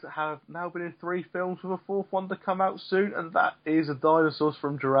and have now been in 3 films, with a 4th one to come out soon, and that is the dinosaurs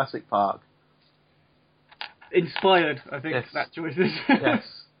from Jurassic Park. Inspired, I think, that choice is.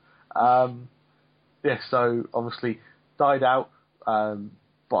 Yes. So obviously died out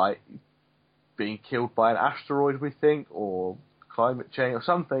by being killed by an asteroid, we think, or climate change, or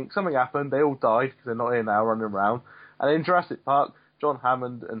something. Something happened. They all died because they're not here now running around. And in Jurassic Park, John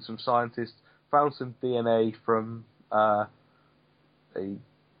Hammond and some scientists found some DNA from a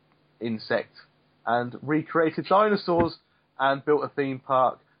insect and recreated dinosaurs and built a theme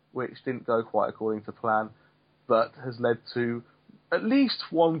park, which didn't go quite according to plan, but has led to at least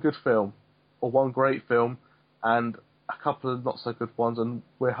one good film, or one great film, and a couple of not so good ones, and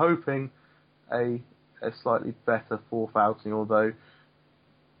we're hoping a slightly better 4th outing, although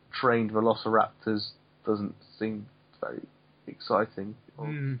trained velociraptors doesn't seem very exciting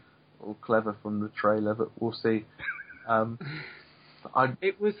or clever from the trailer, but we'll see.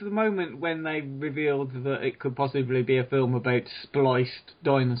 It was the moment when they revealed that it could possibly be a film about spliced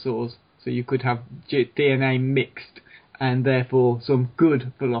dinosaurs, so you could have DNA mixed, and therefore some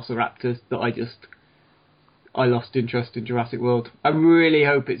good velociraptors, that I lost interest in Jurassic World. I really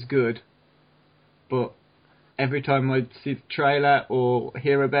hope it's good, but every time I see the trailer or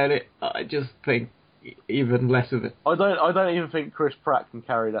hear about it, I just think even less of it. I don't even think Chris Pratt can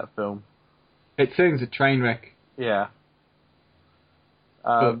carry that film. It sounds a train wreck. Yeah.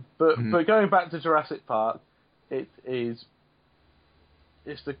 But going back to Jurassic Park, it's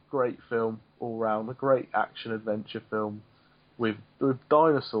a great film all round, a great action adventure film with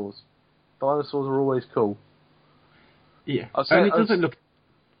dinosaurs. Dinosaurs are always cool. Yeah, and it doesn't look...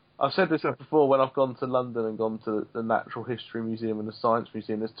 I've said this before when I've gone to London and gone to the Natural History Museum and the Science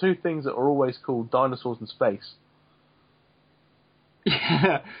Museum. There's 2 things that are always cool: dinosaurs and space.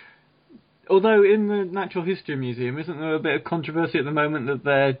 Yeah. Although in the Natural History Museum, isn't there a bit of controversy at the moment that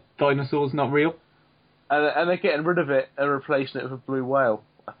their dinosaurs not real? And they're getting rid of it and replacing it with a blue whale,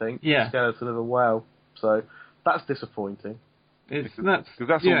 I think. Yeah. The skeleton of a whale. So that's disappointing. Because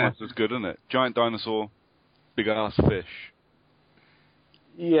that's almost as good, isn't it? Giant dinosaur, big ass fish.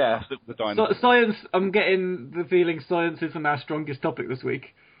 Yeah. Stick with the dinosaur. Science, I'm getting the feeling science isn't our strongest topic this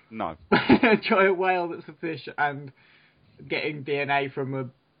week. No. Giant whale that's a fish and getting DNA from a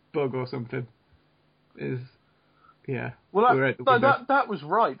bug or something is, yeah. Well, that was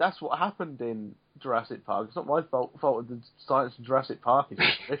right. That's what happened in Jurassic Park. It's not my fault of the science in Jurassic Park is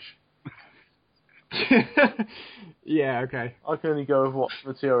fish. Yeah, okay. I can only go with what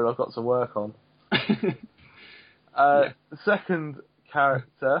material I've got to work on. Yeah. The second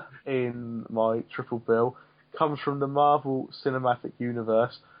character in my triple bill comes from the Marvel Cinematic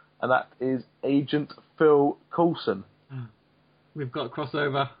Universe, and that is Agent Phil Coulson. We've got a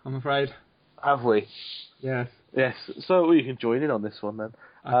crossover, I'm afraid. Have we? Yes. Yes. So we can join in on this one then.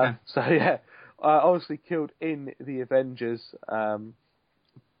 Okay. So yeah, obviously killed in the Avengers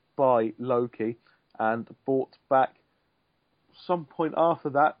by Loki, and brought back some point after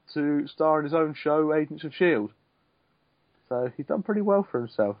that to star in his own show, Agents of S.H.I.E.L.D. So he's done pretty well for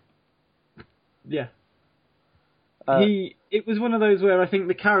himself. Yeah. It was one of those where I think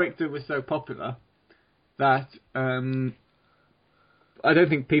the character was so popular that I don't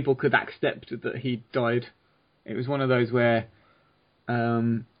think people could accept that he died. It was one of those where, I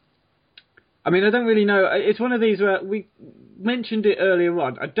mean, I don't really know. It's one of these where we mentioned it earlier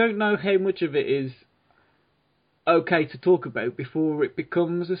on. I don't know how much of it is okay to talk about before it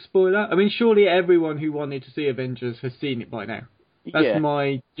becomes a spoiler. I mean, surely everyone who wanted to see Avengers has seen it by now. That's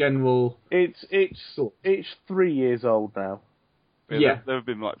my general. It's 3 years old now. Yeah. There have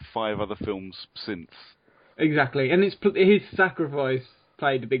been like 5 other films since. Exactly, and it's his sacrifice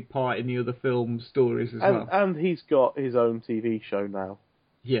played a big part in the other film stories as well. And he's got his own TV show now.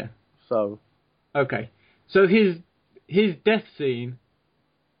 Yeah. So. Okay. So his death scene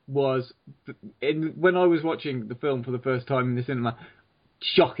was, when I was watching the film for the first time in the cinema,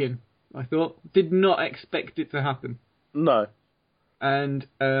 shocking. I thought, did not expect it to happen. No. And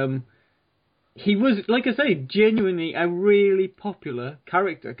he was, like I say, genuinely a really popular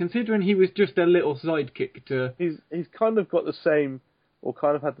character, considering he was just a little sidekick to... He's kind of got the same, or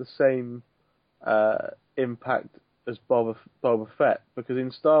kind of had the same impact as Boba Fett, because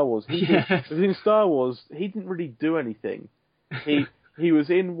in Star Wars, he didn't really do anything. He was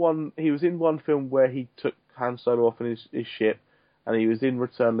in one film where he took Han Solo off in his ship, and he was in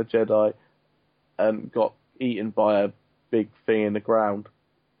Return of the Jedi, and got eaten by a big thing in the ground.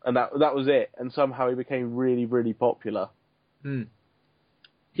 And that was it. And somehow he became really, really popular. Mm.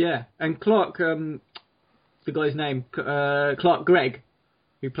 Yeah, and Clark, the guy's name, Clark Gregg,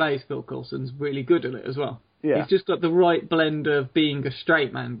 who plays Phil Coulson's really good at it as well. Yeah. He's just got the right blend of being a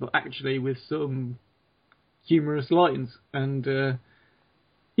straight man, but actually with some humorous lines. And I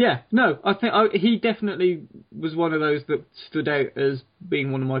think he definitely was one of those that stood out as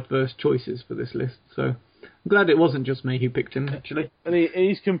being one of my first choices for this list. So I'm glad it wasn't just me who picked him, actually. And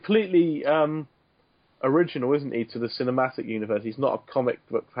he's completely original, isn't he, to the cinematic universe? He's not a comic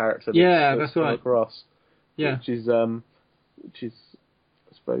book character. That's right. Across, yeah, which is, I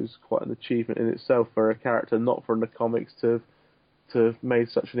suppose, quite an achievement in itself for a character not from the comics to have made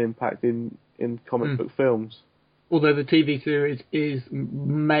such an impact in comic book films. Although the TV series is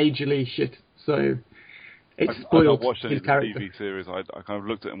majorly shit, so it's spoiled his character. I've not watched any of the TV series. I kind of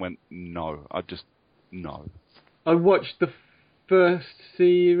looked at it and went, no. No. I watched the first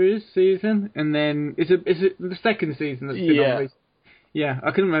season, and then is it the second season that's been on? Yeah,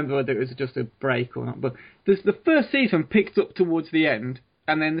 I couldn't remember whether it was just a break or not, but the first season picked up towards the end,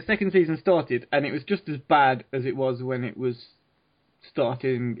 and then the second season started, and it was just as bad as it was when it was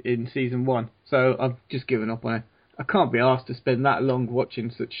starting in season 1. So I've just given up on it. I can't be asked to spend that long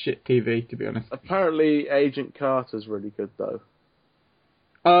watching such shit TV, to be honest. Apparently, Agent Carter's really good, though.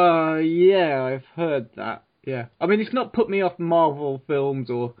 Yeah, I've heard that. Yeah, I mean, it's not put me off Marvel films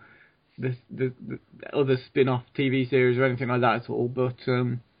or the other spin-off TV series or anything like that at all. But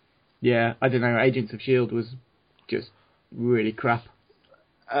yeah, I don't know. Agents of S.H.I.E.L.D. was just really crap.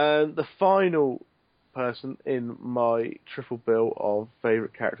 And the final person in my triple bill of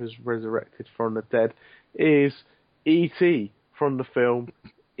favourite characters resurrected from the dead is E.T. from the film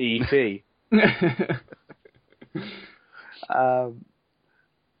E.T.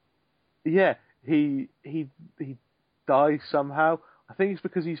 Yeah, he dies somehow. I think it's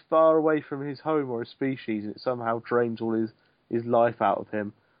because he's far away from his home or his species, and it somehow drains all his life out of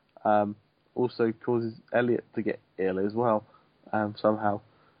him. Also causes Elliot to get ill as well, somehow.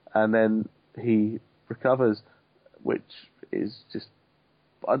 And then he recovers, which is just...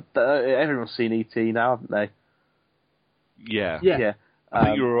 everyone's seen E.T. now, haven't they? Yeah. Yeah. I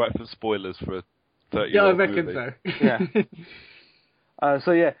think you're alright for spoilers for a 30-year-old Yeah, I reckon movie. so. Yeah.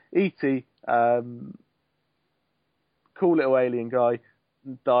 So yeah, E.T. cool little alien guy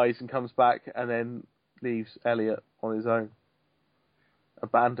dies and comes back and then leaves Elliot on his own.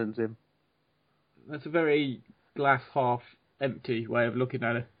 Abandons him. That's a very glass half empty way of looking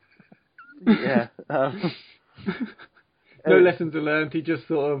at it. Yeah. No lessons are learned. He just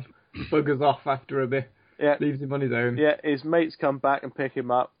sort of buggers off after a bit. Yeah. Leaves him on his own. Yeah, his mates come back and pick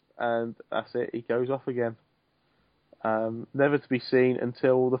him up, and that's it. He goes off again. Never to be seen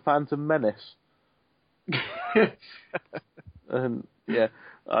until the Phantom Menace. And yeah,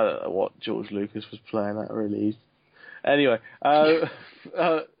 I don't know what George Lucas was playing at really. Anyway,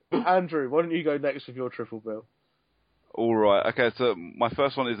 Andrew, why don't you go next with your triple bill? All right. Okay, so my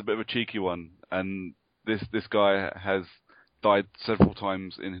first one is a bit of a cheeky one, and this guy has died several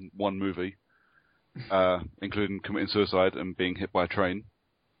times in one movie, including committing suicide and being hit by a train.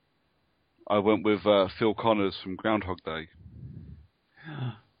 I went with Phil Connors from Groundhog Day.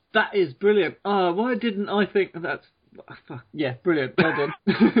 That is brilliant. Oh, why didn't I think that's... Yeah, brilliant. Well done.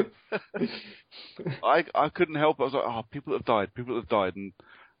 I couldn't help it. I was like, oh, people have died, and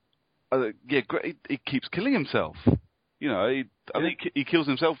yeah, great. He keeps killing himself. You know, I think he kills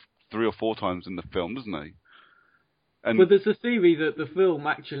himself 3 or 4 times in the film, doesn't he? And well, there's a theory that the film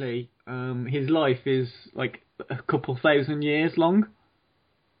actually, his life is like a couple thousand years long.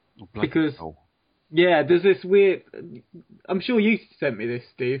 oh, because hell. yeah, there's this weird. I'm sure you sent me this,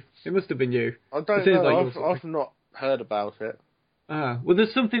 Steve. It must have been you. I don't It seems know. like I've not heard about it. Well,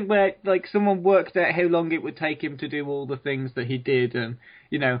 there's something where like someone worked out how long it would take him to do all the things that he did, and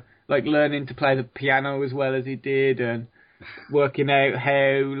you know, like learning to play the piano as well as he did, and working out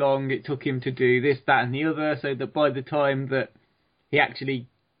how long it took him to do this, that, and the other, so that by the time that he actually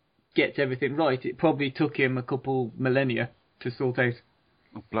gets everything right, it probably took him a couple millennia to sort out.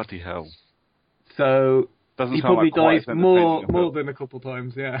 Oh, bloody hell. So Doesn't he sound probably like quite dies as more entertaining than a couple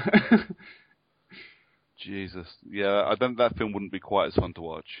times, yeah. Jesus. Yeah, I don't. That film wouldn't be quite as fun to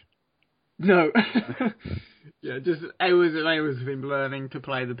watch. No. Yeah, just hours and hours of him learning to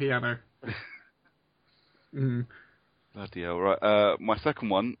play the piano. Mm. Bloody hell, right. My second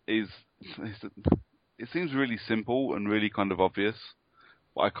one is it seems really simple and really kind of obvious,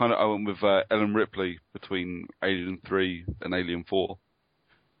 but I went with Ellen Ripley between Alien 3 and Alien 4.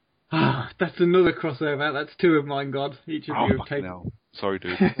 Ah, that's another crossover. That's 2 of mine, God. Each of you have Fucking taken. hell. Sorry,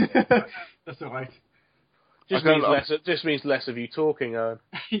 dude. That's alright. Just means less of you talking, Owen.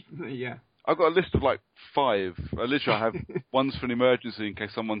 Yeah. I've got a list of like 5. I literally have ones for an emergency in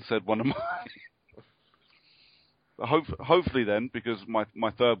case someone said one of mine. Hopefully then, because my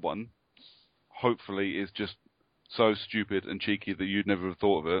third one, hopefully, is just so stupid and cheeky that you'd never have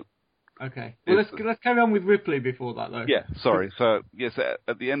thought of it. Okay. Well, let's carry on with Ripley before that, though. Yeah, sorry. So, yes,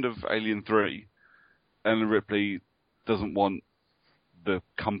 at the end of Alien 3, Ellen Ripley doesn't want the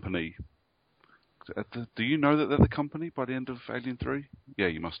company. Do you know that they're the company by the end of Alien 3? Yeah,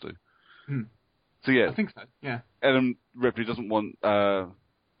 you must do. So, yeah. I think so, yeah. Ellen Ripley doesn't want the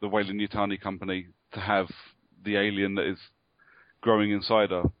Weyland-Yutani company to have the alien that is growing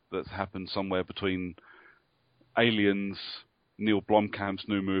inside her that's happened somewhere between Aliens, Neil Blomkamp's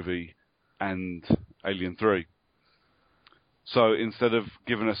new movie, and Alien 3. So instead of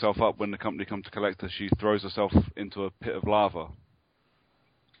giving herself up when the company come to collect her, she throws herself into a pit of lava.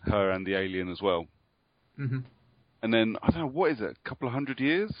 Her and the alien as well. Mm-hmm. And then, I don't know, what is it, a couple of 100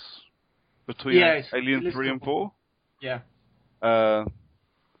 years between Alien 3 and 4? Yeah.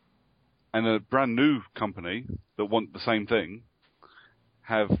 And a brand new company that want the same thing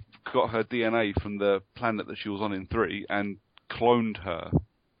have got her DNA from the planet that she was on in 3 and cloned her.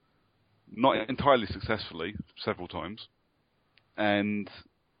 Not entirely successfully, several times, and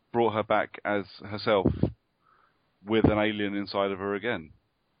brought her back as herself with an alien inside of her again.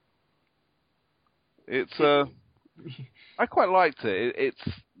 It's I quite liked it.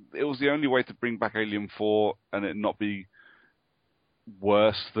 It was the only way to bring back Alien 4 and it not be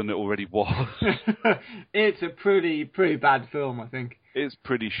worse than it already was. It's a pretty bad film, I think. It's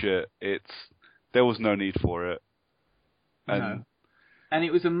pretty shit. There was no need for it. No. And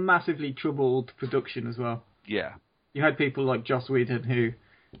it was a massively troubled production as well. Yeah. You had people like Joss Whedon who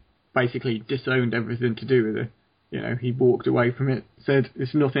basically disowned everything to do with it. You know, he walked away from it, said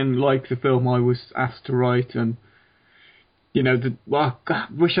it's nothing like the film I was asked to write, and you know, I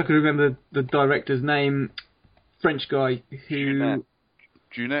wish I could remember the director's name. French guy who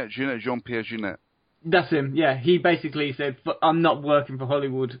Jean-Pierre Jeunet. That's him. Yeah, he basically said, "I'm not working for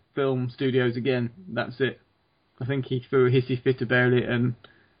Hollywood film studios again. That's it." I think he threw a hissy fit about it and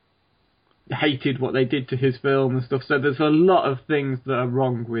hated what they did to his film and stuff. So there's a lot of things that are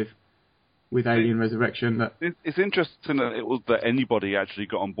wrong with with Alien Resurrection. That it's interesting that anybody actually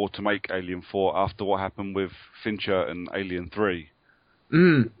got on board to make Alien 4 after what happened with Fincher and Alien 3.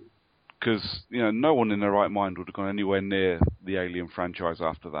 Because no one in their right mind would have gone anywhere near the Alien franchise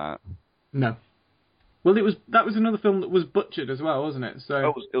after that. No. Well, that was another film that was butchered as well, wasn't it?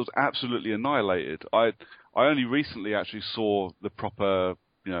 So it was absolutely annihilated. I only recently actually saw the proper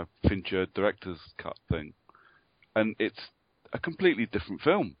Fincher director's cut thing, and it's a completely different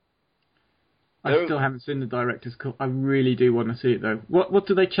film. I still haven't seen the director's cut. I really do want to see it though. What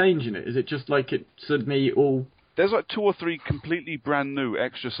do they change in it? Is it just like it suddenly all? There's like 2 or 3 completely brand new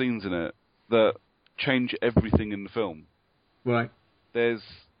extra scenes in it that change everything in the film. Right. There's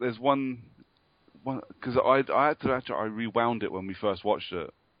one because I rewound it when we first watched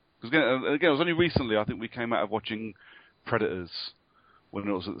it. Because again, it was only recently. I think we came out of watching Predators when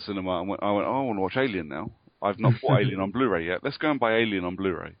it was at the cinema, and I went, I want to watch Alien now. I've not bought Alien on Blu-ray yet. Let's go and buy Alien on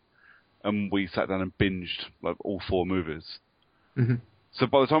Blu-ray. And we sat down and binged like all 4 movies. Mm-hmm. So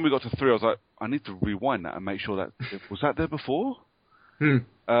by the time we got to 3, I was like, I need to rewind that and make sure that was that there before.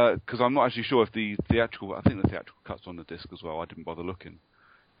 Because I'm not actually sure if the theatrical. I think the theatrical cut's on the disc as well. I didn't bother looking.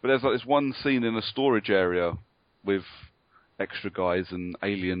 But there's like this one scene in a storage area with extra guys and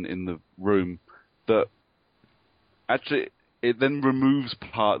Alien in the room that actually it then removes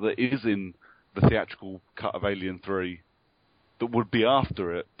part that is in the theatrical cut of Alien 3 that would be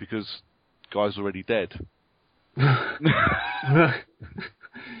after it because guy's already dead.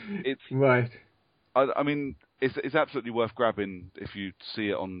 It's right. I mean, it's absolutely worth grabbing if you see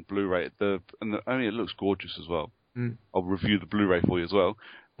it on Blu-ray. It looks gorgeous as well. I'll review the Blu-ray for you as well.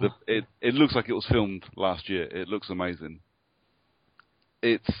 It looks like it was filmed last year. It looks amazing.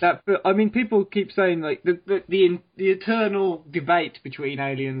 People keep saying like the eternal debate between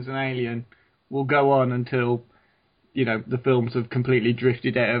aliens and Alien will go on until the films have completely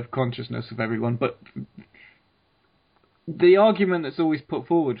drifted out of consciousness of everyone. But the argument that's always put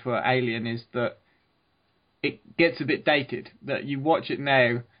forward for Alien is that it gets a bit dated. That you watch it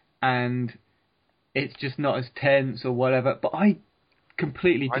now and it's just not as tense or whatever. But I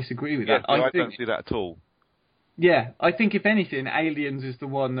completely disagree with that. I don't see that at all. Yeah, I think if anything, Aliens is the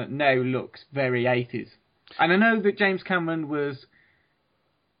one that now looks very 80s. And I know that James Cameron was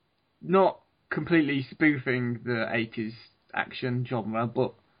not completely spoofing the 80s action genre,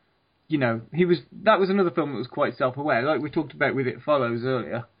 but that was another film that was quite self-aware, like we talked about with It Follows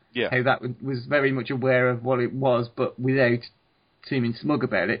earlier. Yeah. How that was very much aware of what it was, but without seeming smug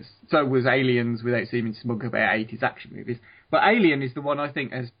about it. So was Aliens without seeming smug about 80s action movies. But Alien is the one I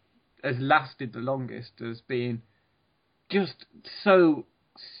think has lasted the longest as being just so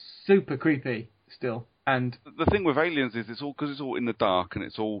super creepy still. And the thing with Aliens is it's all in the dark and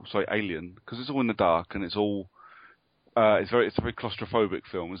it's all Alien because it's all in the dark and it's all it's a very claustrophobic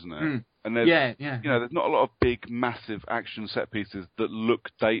film, isn't it? And there's there's not a lot of big massive action set pieces that look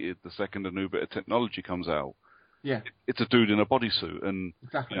dated the second a new bit of technology comes out. Yeah, it's a dude in a bodysuit and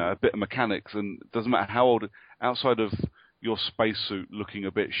exactly. A bit of mechanics, and it doesn't matter how old. Outside of your spacesuit looking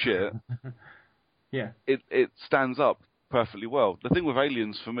a bit shit, it stands up perfectly well. The thing with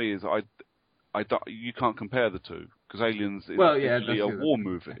Aliens for me is you can't compare the two because Aliens is actually a war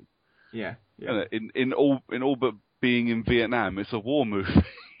movie. Yeah. In all but being in Vietnam, it's a war movie.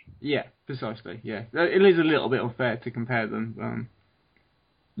 Yeah, precisely. Yeah, it is a little bit unfair to compare them.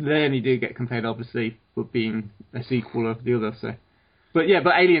 They only do get compared, obviously, with being a sequel of the other. So, but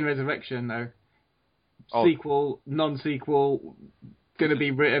Alien Resurrection though. Sequel, non-sequel, going to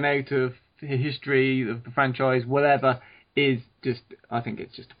be written out of history of the franchise, whatever, I think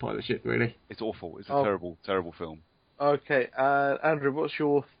it's just a pile of shit, really. It's awful. It's a terrible, terrible film. Okay, Andrew, what's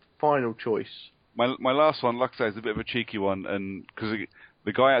your final choice? My last one, like I say, is a bit of a cheeky one, and because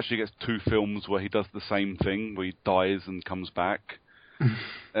the guy actually gets 2 films where he does the same thing, where he dies and comes back.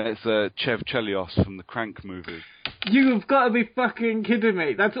 And it's Chev Chelios from the Crank movie. You've got to be fucking kidding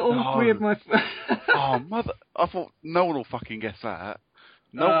me. That's all 3 of my... Oh, mother... I thought no one will fucking guess that.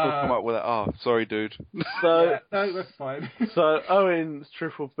 No one will come up with that. Oh, sorry, dude. So no, that's fine. So Owen's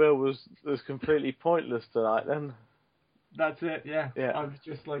Triple Bill was completely pointless tonight, then? That's it, yeah. I was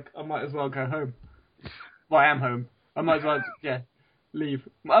just like, I might as well go home. Well, I am home. I might as well, leave.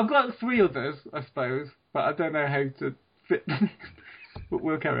 I've got 3 others, I suppose, but I don't know how to fit them. But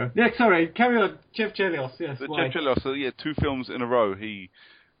we'll carry on. Yeah, sorry, carry on. Chev Chelios, yes. Chev Chelios, so 2 films in a row, he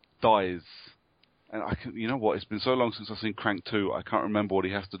dies. And you know what? It's been so long since I've seen Crank 2. I can't remember what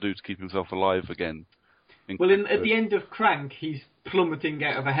he has to do to keep himself alive again. At the end of Crank, he's plummeting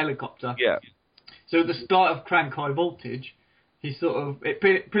out of a helicopter. Yeah. So at the start of Crank High Voltage, he it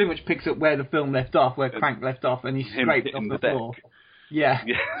pretty much picks up where the film left off, where Crank left off, and he's scraped off the floor. Yeah.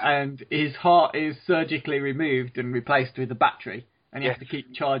 Yeah. And his heart is surgically removed and replaced with a battery, and you Yeah. have to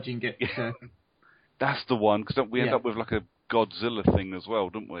keep charging it. Yeah. So, That's the one, because we end Yeah. up with like a Godzilla thing as well,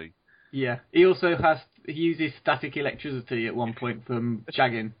 don't we? yeah. He also he uses static electricity at one point from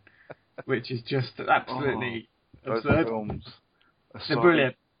shagging, which is just absolutely Those absurd. films are They're so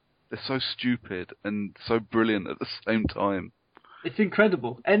brilliant. They're so stupid and so brilliant at the same time. It's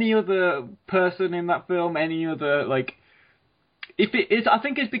incredible. Any other person in that film, any other, like... If it is, I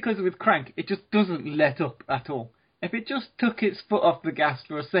think it's because with Crank, it just doesn't let up at all. If it just took its foot off the gas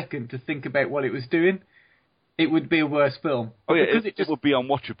for a second to think about what it was doing, it would be a worse film. Oh yeah, because it would be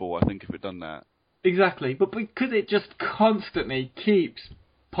unwatchable, I think, if it done that. Exactly, but because it just constantly keeps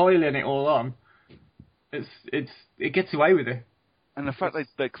piling it all on, it gets away with it. And the fact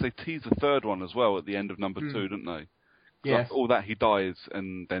they tease the third one as well at the end of number 2, don't they? Yes. After all that, he dies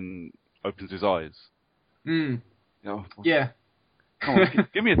and then opens his eyes. Mm. Oh, Yeah. Come on,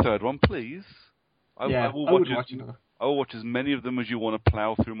 give me a third one, please. I will would watch watch another. I will watch as many of them as you want to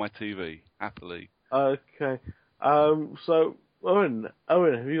plough through my TV, happily. Okay. So, Owen,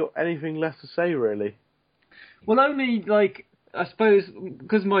 have you got anything left to say, really? Well, only, like, I suppose,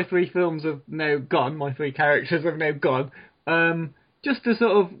 because my 3 films have now gone, my 3 characters have now gone, just to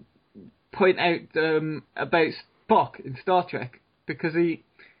sort of point out about Spock in Star Trek, because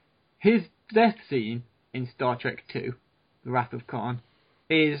his death scene in Star Trek 2, The Wrath of Khan,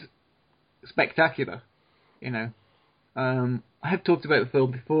 is spectacular, you know. I have talked about the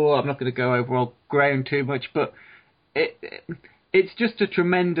film before, I'm not going to go over all ground too much, but it's just a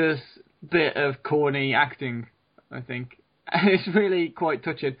tremendous bit of corny acting, I think. It's really quite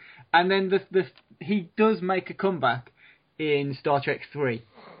touching. And then he does make a comeback in Star Trek 3,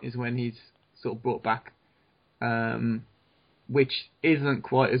 is when he's sort of brought back, which isn't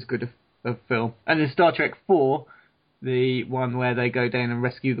quite as good a film. And in Star Trek 4, the one where they go down and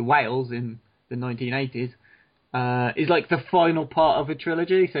rescue the whales in the 1980s, is like the final part of a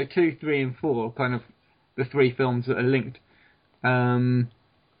trilogy. So 2, 3, and 4 are kind of the 3 films that are linked.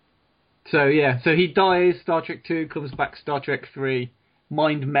 So he dies, Star Trek 2, comes back Star Trek 3,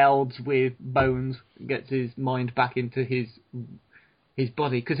 mind melds with Bones, gets his mind back into his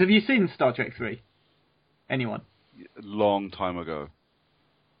body. Because have you seen Star Trek 3? Anyone? A long time ago.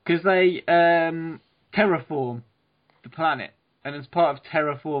 Because they terraform the planet, and as part of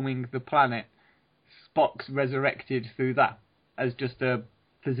terraforming the planet, Spock's resurrected through that as just a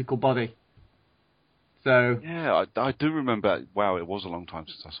physical body. So Yeah, I do remember. Wow, it was a long time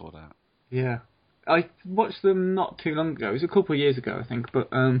since I saw that. yeah, I watched them not too long ago. It was a couple of years ago, I think. But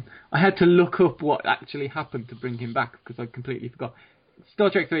I had to look up what actually happened to bring him back because I completely forgot. Star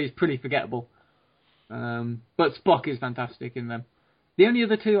Trek 3 is pretty forgettable, but Spock is fantastic in them. The only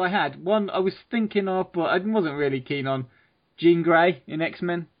other 2 I had, one I was thinking of, but I wasn't really keen on, Jean Grey in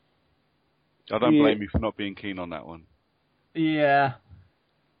X-Men. I don't blame you for not being keen on that one. Yeah.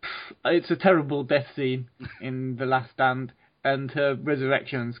 It's a terrible death scene in The Last Stand, and her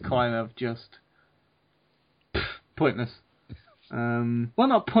resurrection's kind of just pointless. Well,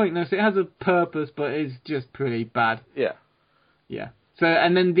 not pointless, it has a purpose, but it's just pretty bad. Yeah. Yeah. So,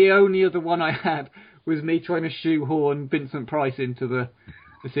 and then the only other one I had was me trying to shoehorn Vincent Price into the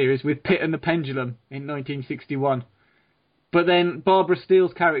series with Pit and the Pendulum in 1961. But then Barbara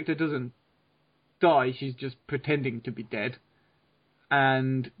Steele's character doesn't die, she's just pretending to be dead.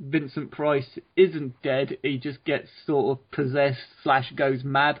 And Vincent Price isn't dead, he just gets sort of possessed / goes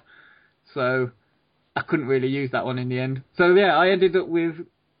mad. So I couldn't really use that one in the end. So yeah, I ended up with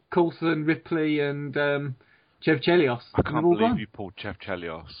Coulson, Ripley and Chev Chelios. I can't believe you pulled Chev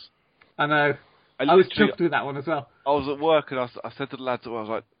Chelios. I know. I was chuffed with that one as well. I was at work and I said to the lads, I was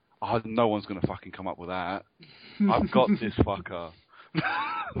like, oh, no one's going to fucking come up with that. I've got this fucker.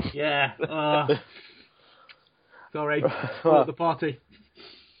 Yeah. Sorry. For the party.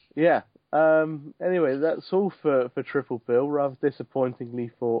 Yeah. Anyway, that's all for Triple Bill. Rather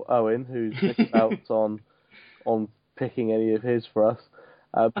disappointingly for Owen, who's missed out on picking any of his for us.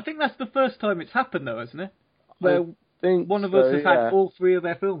 I think that's the first time it's happened, though, isn't it? Where one of so, us has had all 3 of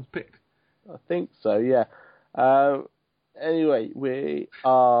their films picked. I think so, yeah. Anyway, we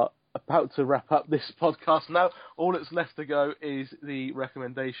are about to wrap up this podcast now. All that's left to go is the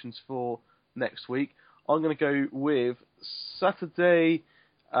recommendations for next week. I'm going to go with Saturday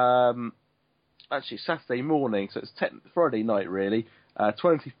morning, so it's Friday night really,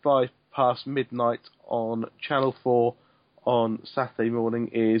 25 past midnight on Channel 4 on Saturday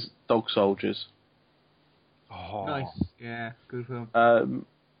morning is Dog Soldiers. Oh. Nice. Yeah, good film.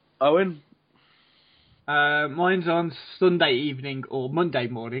 Owen? Mine's on Sunday evening or Monday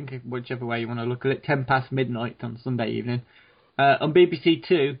morning, whichever way you want to look at it, 10 past midnight on Sunday evening. On BBC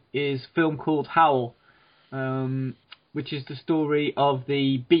Two is a film called Howl, which is the story of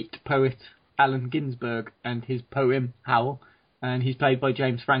the beat poet Allen Ginsberg and his poem Howl, and he's played by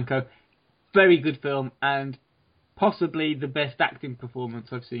James Franco. Very good film, and possibly the best acting performance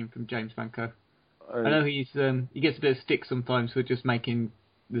I've seen from James Franco. I know he gets a bit of stick sometimes for just making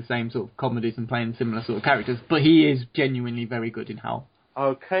the same sort of comedies and playing similar sort of characters, but he is genuinely very good in Howl.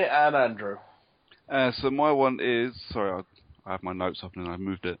 Okay, and Andrew. So my one is... Sorry, I have my notes up and I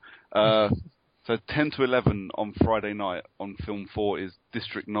moved it. So 10 to 11 on Friday night on Film 4 is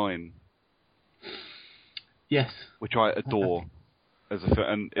District 9. Yes. Which I adore as a film.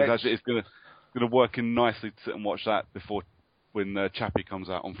 And it's going to work in nicely to sit and watch that before when Chappie comes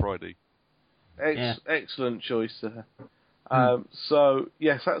out on Friday. Excellent choice there. So,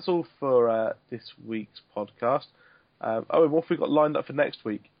 yes, that's all for this week's podcast. Owen, what have we got lined up for next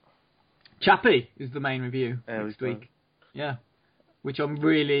week? Chappie is the main review next week. Yeah. Which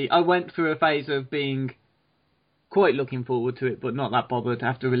I went through a phase of being quite looking forward to it, but not that bothered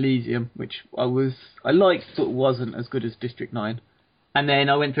after Elysium, which I liked, but wasn't as good as District 9. And then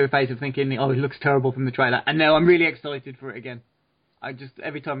I went through a phase of thinking, it looks terrible from the trailer, and now I'm really excited for it again.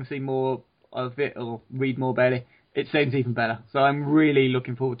 Every time I see more of it or read more about it, it sounds even better. So I'm really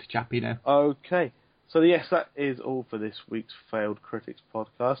looking forward to Chappie now. Okay. So yes, that is all for this week's Failed Critics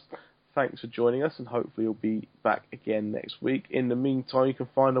podcast. Thanks for joining us, and hopefully you'll be back again next week. In the meantime, you can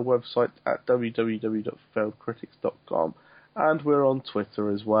find our website at www.failedcritics.com, and we're on Twitter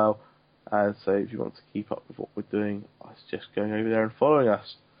as well. And so if you want to keep up with what we're doing, I suggest going over there and following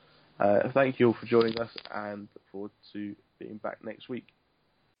us. Thank you all for joining us, and look forward to being back next week.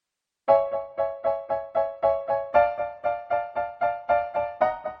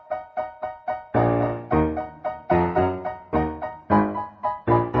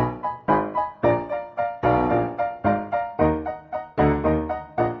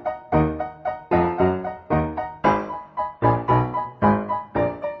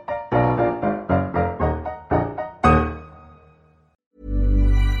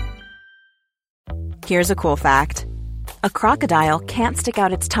 Here's a cool fact. A crocodile can't stick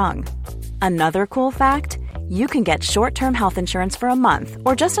out its tongue. Another cool fact, you can get short-term health insurance for a month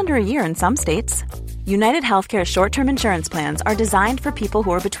or just under a year in some states. United Healthcare short-term insurance plans are designed for people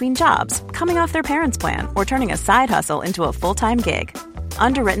who are between jobs, coming off their parents' plan, or turning a side hustle into a full-time gig.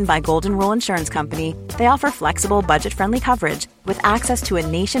 Underwritten by Golden Rule Insurance Company, they offer flexible, budget-friendly coverage with access to a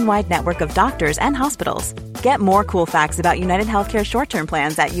nationwide network of doctors and hospitals. Get more cool facts about United Healthcare short-term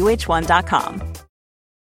plans at uh1.com.